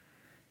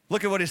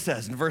 Look at what it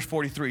says in verse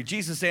 43.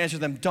 Jesus answered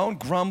them, don't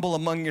grumble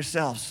among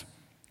yourselves.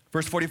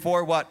 Verse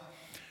 44, what?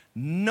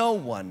 No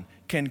one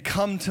can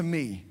come to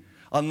me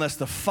unless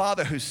the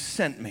Father who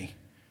sent me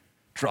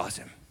draws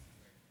him.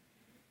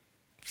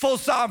 Full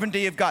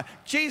sovereignty of God.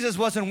 Jesus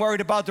wasn't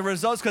worried about the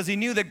results because he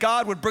knew that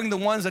God would bring the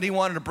ones that he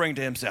wanted to bring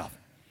to himself.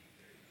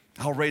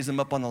 I'll raise them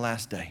up on the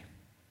last day.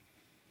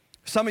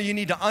 Some of you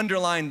need to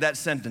underline that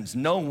sentence.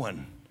 No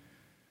one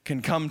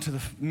can come to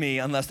me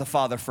unless the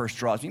Father first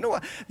draws. You know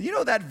what? You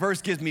know that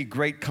verse gives me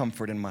great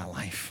comfort in my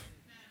life.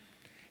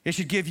 It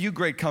should give you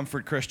great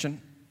comfort,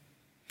 Christian.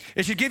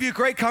 It should give you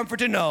great comfort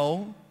to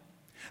know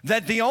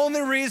that the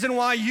only reason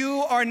why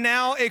you are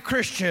now a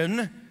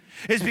Christian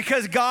is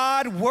because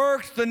God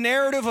worked the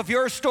narrative of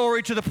your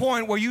story to the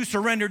point where you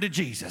surrendered to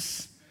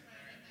Jesus.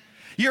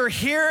 You're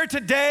here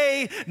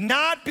today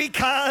not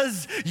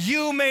because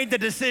you made the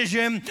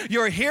decision.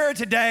 You're here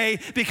today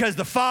because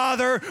the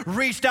Father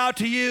reached out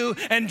to you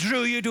and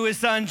drew you to his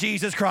Son,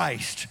 Jesus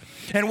Christ.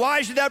 And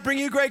why should that bring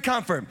you great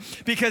comfort?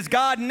 Because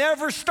God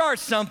never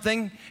starts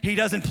something he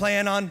doesn't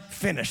plan on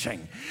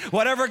finishing.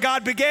 Whatever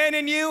God began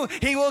in you,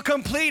 he will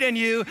complete in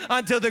you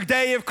until the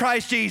day of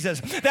Christ Jesus.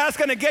 That's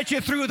going to get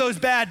you through those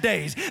bad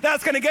days.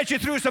 That's going to get you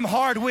through some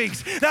hard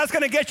weeks. That's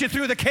going to get you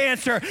through the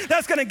cancer.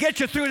 That's going to get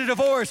you through the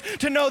divorce,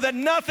 to know that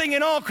nothing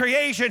in all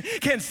creation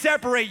can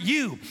separate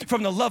you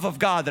from the love of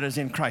God that is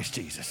in Christ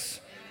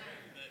Jesus.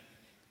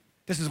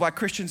 This is why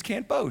Christians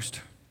can't boast.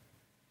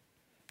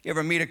 You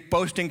ever meet a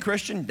boasting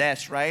Christian?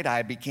 That's right,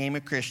 I became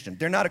a Christian.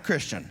 They're not a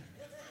Christian.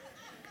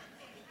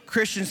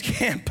 Christians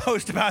can't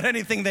boast about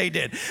anything they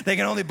did. They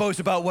can only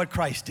boast about what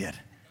Christ did.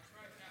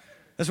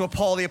 That's what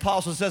Paul the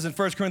Apostle says in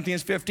 1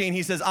 Corinthians 15.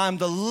 He says, I'm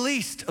the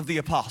least of the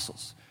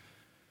apostles.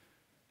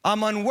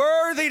 I'm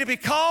unworthy to be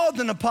called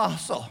an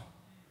apostle.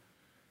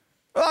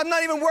 Well, I'm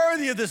not even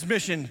worthy of this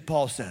mission,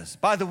 Paul says.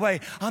 By the way,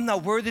 I'm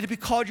not worthy to be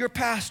called your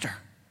pastor.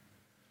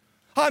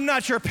 I'm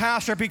not your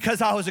pastor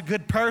because I was a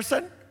good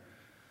person.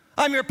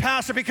 I'm your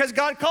pastor because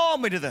God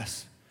called me to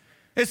this.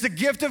 It's the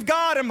gift of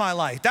God in my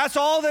life. That's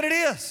all that it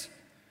is.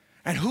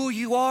 And who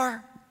you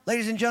are,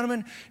 ladies and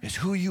gentlemen, is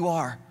who you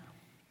are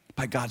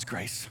by God's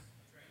grace.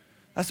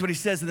 That's what he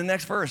says in the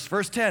next verse,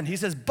 verse 10. He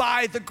says,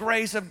 by the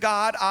grace of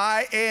God,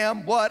 I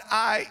am what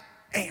I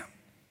am.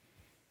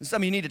 And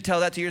some of you need to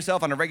tell that to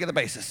yourself on a regular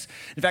basis.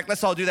 In fact,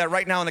 let's all do that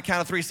right now on the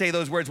count of three. Say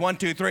those words, 1,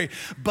 2, 3.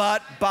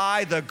 But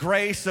by the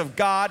grace of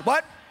God,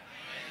 what?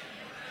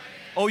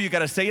 Oh, you got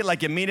to say it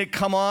like you mean it.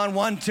 Come on,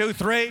 1, 2,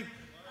 3.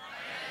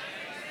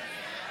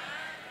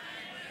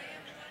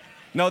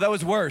 No, that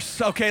was worse.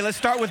 Okay, let's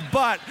start with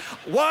but.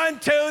 1,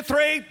 2,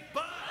 3.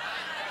 But.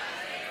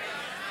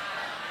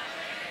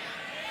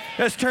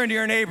 Just turn to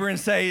your neighbor and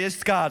say,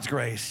 it's God's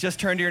grace. Just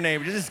turn to your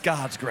neighbor. This is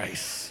God's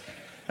grace.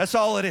 That's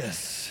all it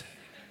is.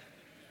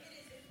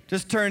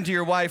 Just turn to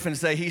your wife and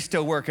say, he's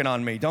still working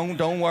on me.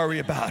 Don't worry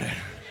about it.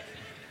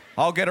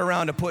 I'll get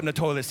around to putting the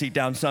toilet seat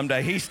down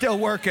someday. He's still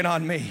working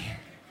on me.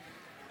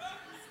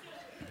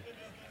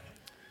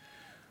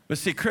 But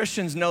see,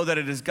 Christians know that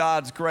it is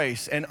God's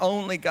grace and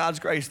only God's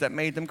grace that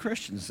made them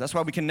Christians. That's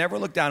why we can never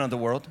look down on the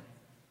world.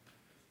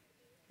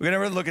 We can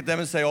never look at them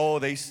and say, oh,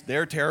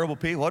 they're terrible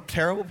people. What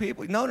terrible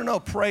people? No.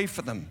 Pray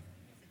for them.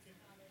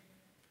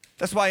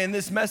 That's why in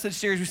this message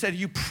series we said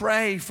you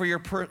pray for your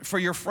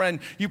friend,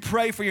 you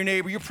pray for your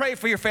neighbor, you pray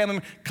for your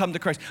family, come to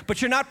Christ.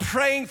 But you're not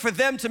praying for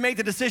them to make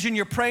the decision.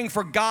 You're praying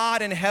for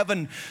God in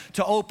heaven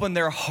to open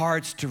their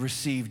hearts to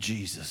receive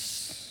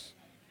Jesus.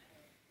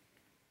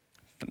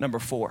 But number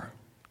 4.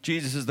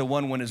 Jesus is the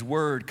one when his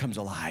word comes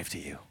alive to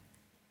you.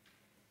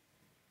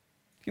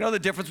 You know the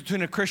difference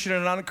between a Christian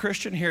and a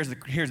non-Christian? Here's the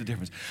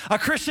difference. A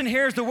Christian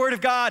hears the word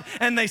of God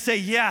and they say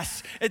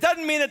yes. It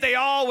doesn't mean that they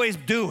always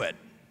do it.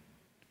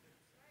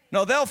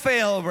 No, they'll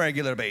fail on a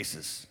regular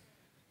basis.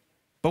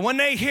 But when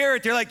they hear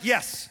it, they're like,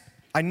 yes,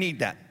 I need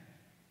that.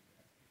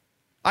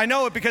 I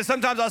know it because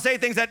sometimes I'll say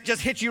things that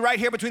just hit you right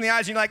here between the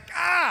eyes and you're like,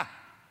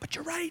 but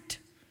you're right.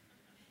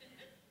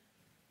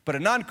 But a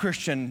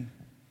non-Christian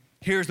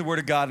hears the word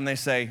of God and they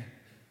say,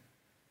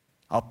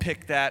 I'll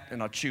pick that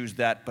and I'll choose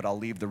that, but I'll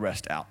leave the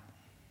rest out.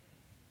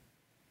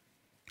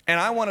 And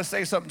I want to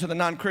say something to the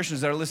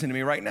non-Christians that are listening to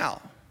me right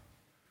now.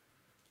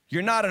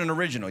 You're not an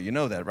original, you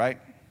know that, right?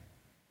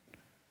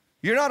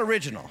 You're not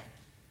original.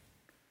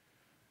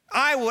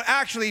 I will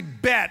actually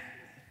bet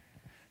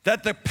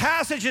that the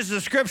passages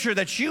of Scripture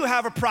that you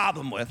have a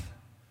problem with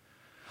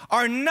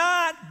are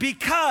not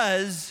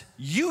because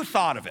you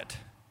thought of it,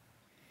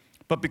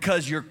 but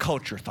because your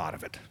culture thought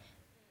of it.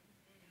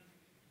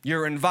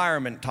 Your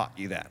environment taught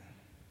you that.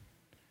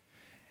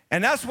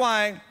 And that's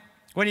why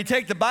when you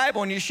take the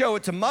Bible and you show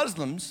it to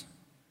Muslims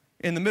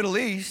in the Middle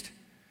East,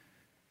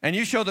 and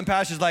you show them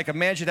passages like a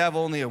man should have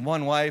only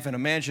one wife, and a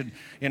man should,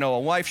 a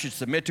wife should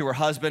submit to her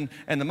husband,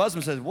 and the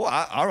Muslim says,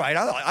 well, all right,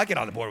 I'll get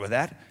on board with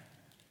that.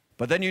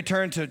 But then you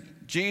turn to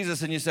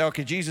Jesus and you say,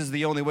 okay, Jesus is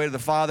the only way to the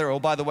Father. Oh,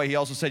 by the way, he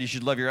also said you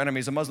should love your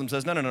enemies. The Muslim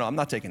says, no, I'm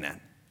not taking that.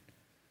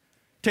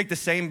 Take the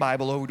same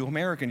Bible over to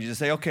Americans. You just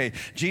say, okay,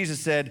 Jesus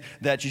said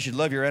that you should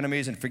love your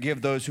enemies and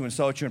forgive those who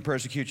insult you and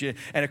persecute you.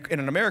 And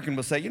an American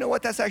will say, you know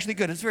what, that's actually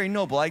good. It's very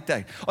noble, I like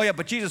that. Oh yeah,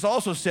 but Jesus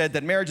also said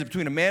that marriage is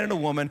between a man and a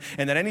woman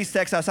and that any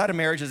sex outside of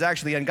marriage is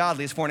actually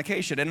ungodly, it's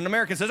fornication. And an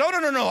American says, oh,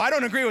 no, I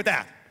don't agree with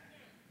that.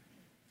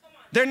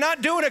 They're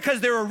not doing it because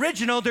they're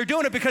original. They're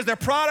doing it because they're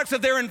products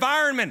of their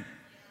environment.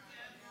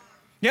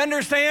 You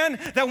understand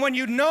that when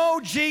you know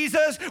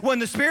Jesus, when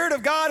the Spirit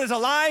of God is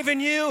alive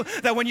in you,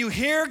 that when you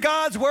hear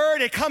God's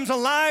word, it comes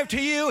alive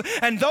to you,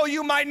 and though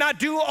you might not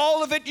do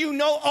all of it, you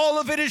know all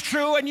of it is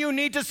true and you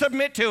need to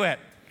submit to it.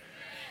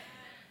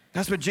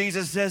 That's what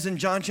Jesus says in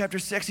John chapter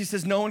 6. He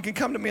says, no one can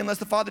come to me unless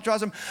the Father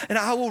draws him, and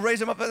I will raise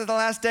him up at the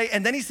last day.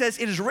 And then he says,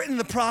 it is written in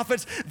the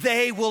prophets,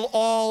 they will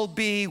all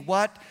be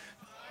what?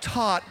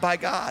 Taught by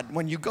God.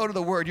 When you go to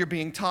the word, you're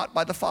being taught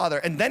by the Father.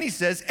 And then he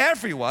says,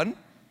 everyone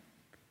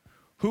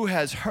who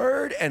has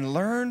heard and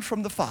learned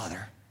from the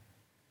Father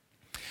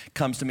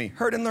comes to me.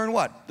 Heard and learned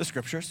what? The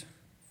scriptures.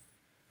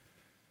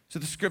 So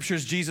the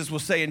scriptures, Jesus will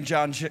say in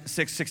John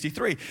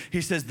 6:63,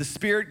 he says, the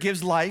Spirit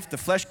gives life, the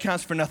flesh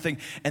counts for nothing,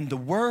 and the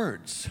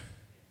words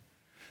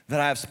that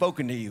I have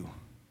spoken to you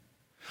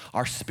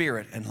are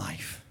spirit and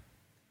life.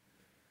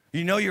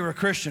 You know you're a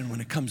Christian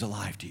when it comes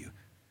alive to you.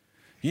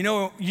 You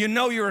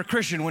know you're a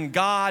Christian when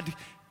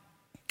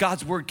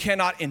God's word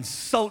cannot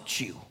insult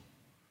you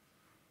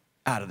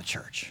out of the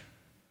church.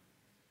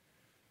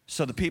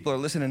 So the people are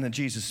listening to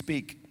Jesus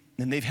speak,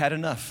 and they've had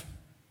enough.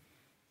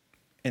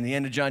 In the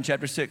end of John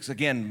chapter 6,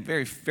 again,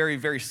 very, very,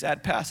 very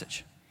sad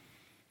passage.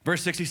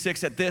 Verse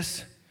 66, at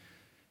this,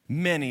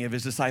 many of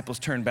his disciples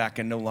turned back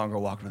and no longer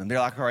walked with him. They're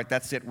like, all right,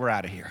 that's it, we're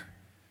out of here.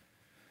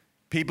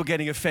 People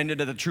getting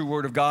offended at the true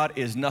word of God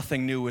is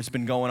nothing new. It's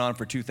been going on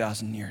for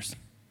 2,000 years.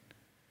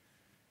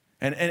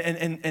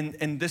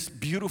 And this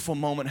beautiful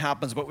moment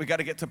happens, but we got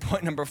to get to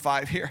point number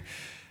 5 here.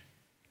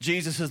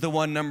 Jesus is the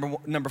one,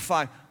 number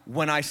 5.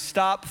 When I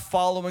stop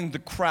following the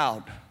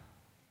crowd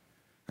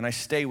and I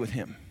stay with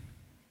him.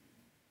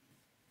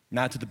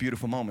 Now to the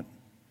beautiful moment.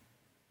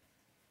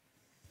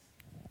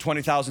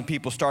 20,000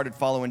 people started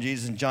following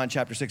Jesus in John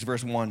chapter 6,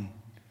 verse 1.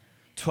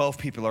 12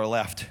 people are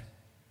left.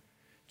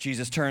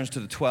 Jesus turns to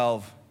the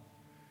 12.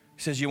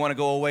 He says, you want to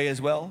go away as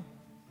well?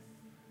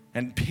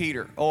 And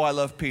Peter, oh, I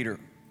love Peter.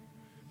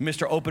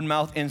 Mr. Open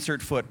Mouth,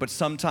 insert foot. But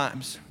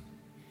sometimes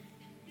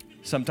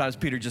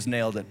Peter just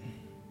nailed it.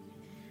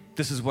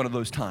 This is one of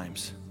those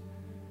times.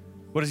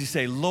 What does he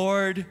say?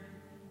 Lord,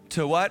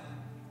 to what?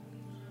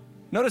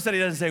 Notice that he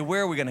doesn't say,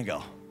 where are we going to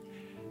go?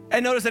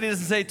 And notice that he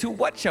doesn't say, to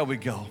what shall we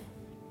go?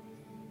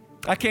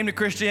 I came to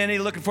Christianity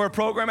looking for a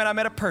program and I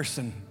met a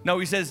person. No,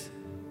 he says,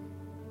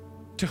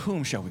 to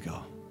whom shall we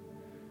go?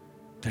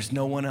 There's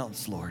no one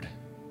else, Lord.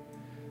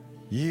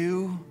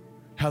 You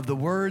have the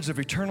words of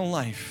eternal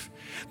life.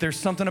 There's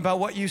something about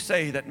what you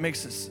say that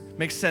makes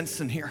sense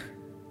in here.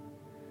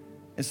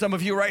 And some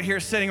of you right here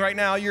sitting right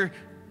now, you're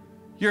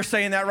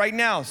saying that right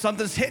now.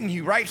 Something's hitting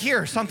you right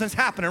here. Something's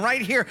happening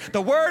right here.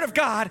 The word of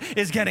God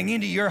is getting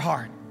into your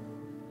heart.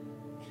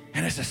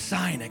 And it's a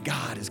sign that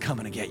God is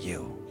coming to get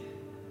you,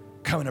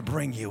 coming to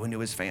bring you into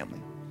his family.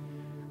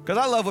 Because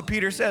I love what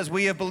Peter says.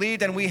 We have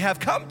believed and we have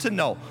come to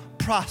know.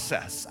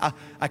 Process.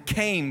 I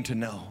came to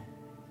know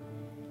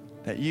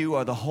that you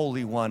are the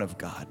Holy One of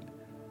God.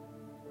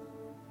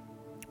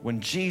 When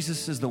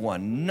Jesus is the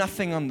one,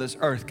 nothing on this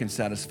earth can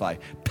satisfy.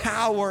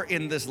 Power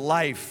in this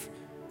life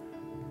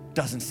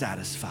doesn't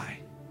satisfy.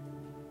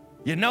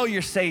 You know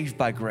you're saved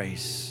by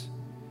grace.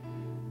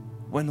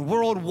 When the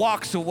world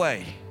walks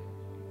away,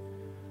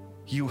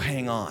 you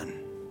hang on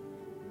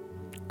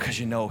because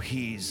you know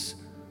he's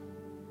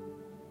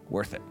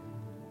worth it.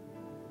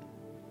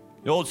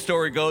 The old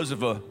story goes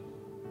of an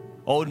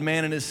old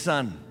man and his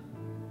son.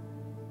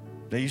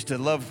 They used to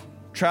love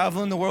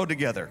traveling the world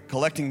together,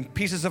 collecting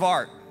pieces of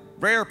art,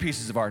 rare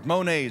pieces of art,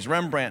 Monets,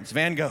 Rembrandts,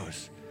 Van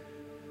Goghs.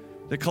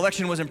 The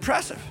collection was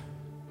impressive.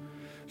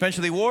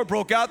 Eventually war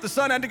broke out. The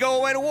son had to go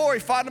away to war. He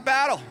fought in a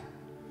battle.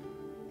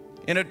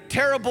 In a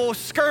terrible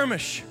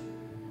skirmish,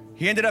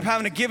 he ended up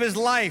having to give his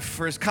life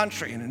for his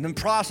country. And in the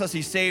process,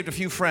 he saved a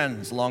few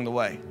friends along the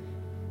way.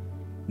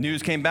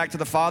 News came back to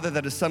the father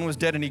that his son was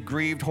dead and he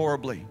grieved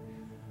horribly.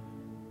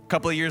 A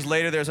couple of years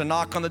later, there's a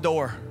knock on the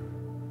door.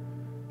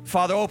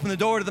 Father opened the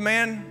door to the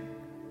man.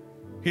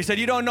 He said,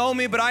 you don't know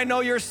me, but I know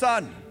your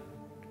son.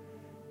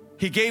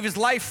 He gave his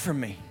life for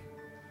me.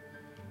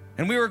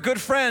 And we were good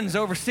friends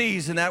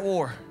overseas in that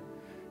war.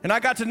 And I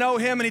got to know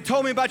him and he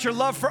told me about your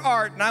love for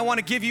art and I want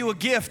to give you a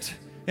gift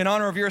in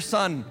honor of your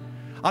son.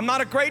 I'm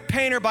not a great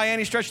painter by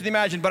any stretch of the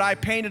imagination, but I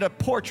painted a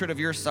portrait of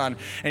your son.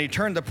 And he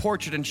turned the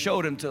portrait and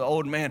showed him to the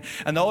old man.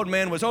 And the old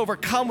man was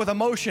overcome with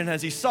emotion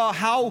as he saw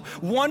how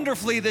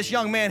wonderfully this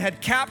young man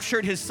had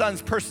captured his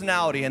son's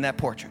personality in that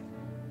portrait.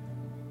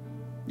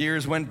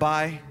 Years went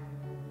by.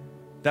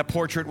 That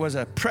portrait was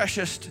a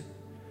precious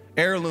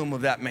heirloom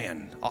of that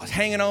man,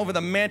 hanging over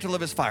the mantle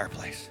of his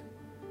fireplace.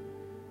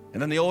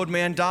 And then the old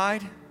man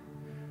died,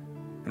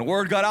 and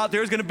word got out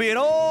there was going to be an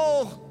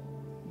old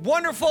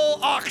wonderful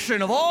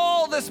auction of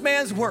all this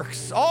man's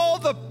works, all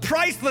the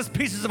priceless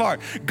pieces of art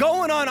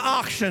going on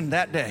auction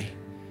that day.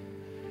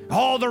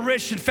 All the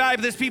rich and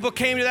fabulous people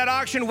came to that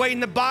auction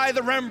waiting to buy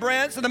the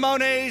Rembrandts and the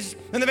Monets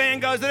and the Van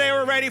Goghs, and they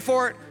were ready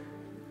for it.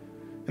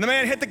 And the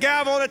man hit the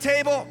gavel on the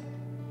table,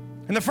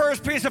 and the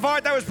first piece of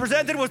art that was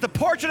presented was the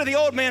portrait of the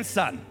old man's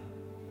son.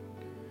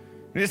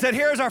 And he said,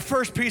 here's our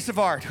first piece of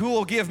art. Who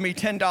will give me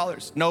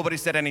 $10? Nobody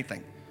said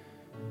anything.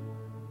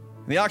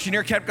 The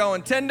auctioneer kept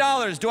going,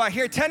 $10. Do I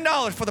hear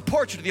 $10 for the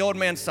portrait of the old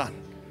man's son?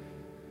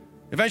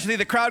 Eventually,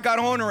 the crowd got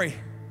ornery.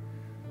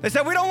 They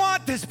said, we don't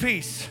want this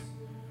piece.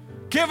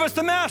 Give us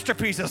the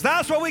masterpieces.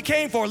 That's what we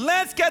came for.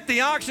 Let's get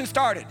the auction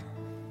started.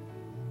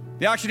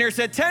 The auctioneer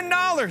said,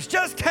 $10,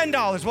 just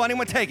 $10. Will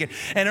anyone take it?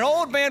 And an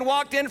old man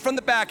walked in from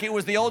the back. It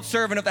was the old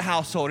servant of the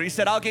household. He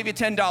said, I'll give you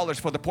 $10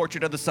 for the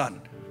portrait of the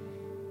son.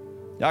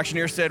 The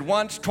auctioneer said,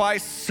 once,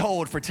 twice,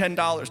 sold for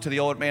 $10 to the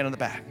old man in the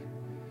back.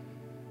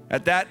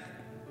 At that,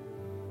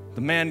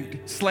 the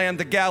man slammed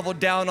the gavel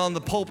down on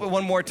the pulpit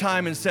one more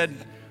time and said,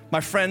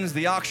 my friends,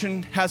 the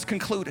auction has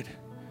concluded.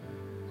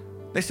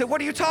 They said,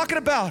 what are you talking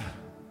about?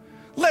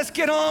 Let's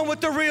get on with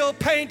the real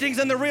paintings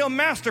and the real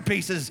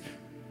masterpieces.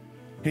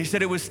 He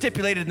said it was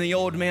stipulated in the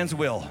old man's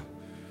will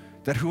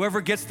that whoever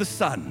gets the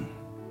son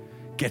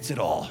gets it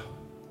all.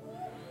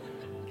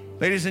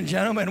 Ladies and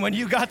gentlemen, when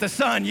you got the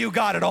son, you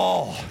got it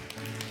all.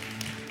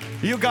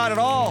 You got it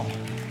all.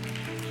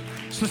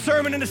 So the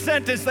sermon in a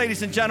sentence,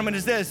 ladies and gentlemen,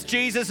 is this: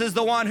 Jesus is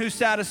the one who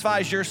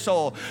satisfies your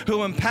soul,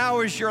 who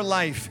empowers your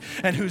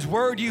life, and whose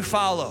word you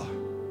follow,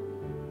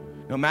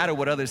 no matter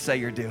what others say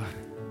you're doing.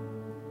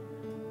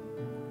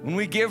 When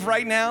we give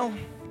right now,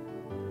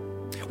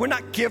 we're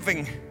not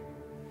giving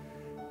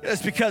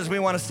just because we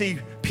want to see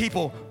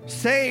people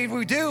saved.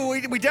 We do,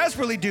 we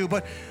desperately do,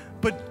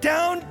 but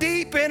down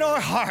deep in our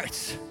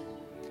hearts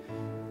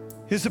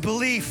is a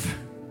belief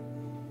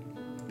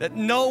that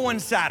no one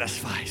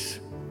satisfies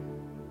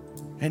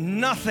and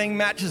nothing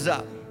matches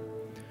up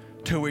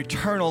to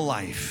eternal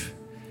life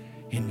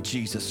in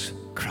Jesus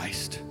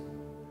Christ.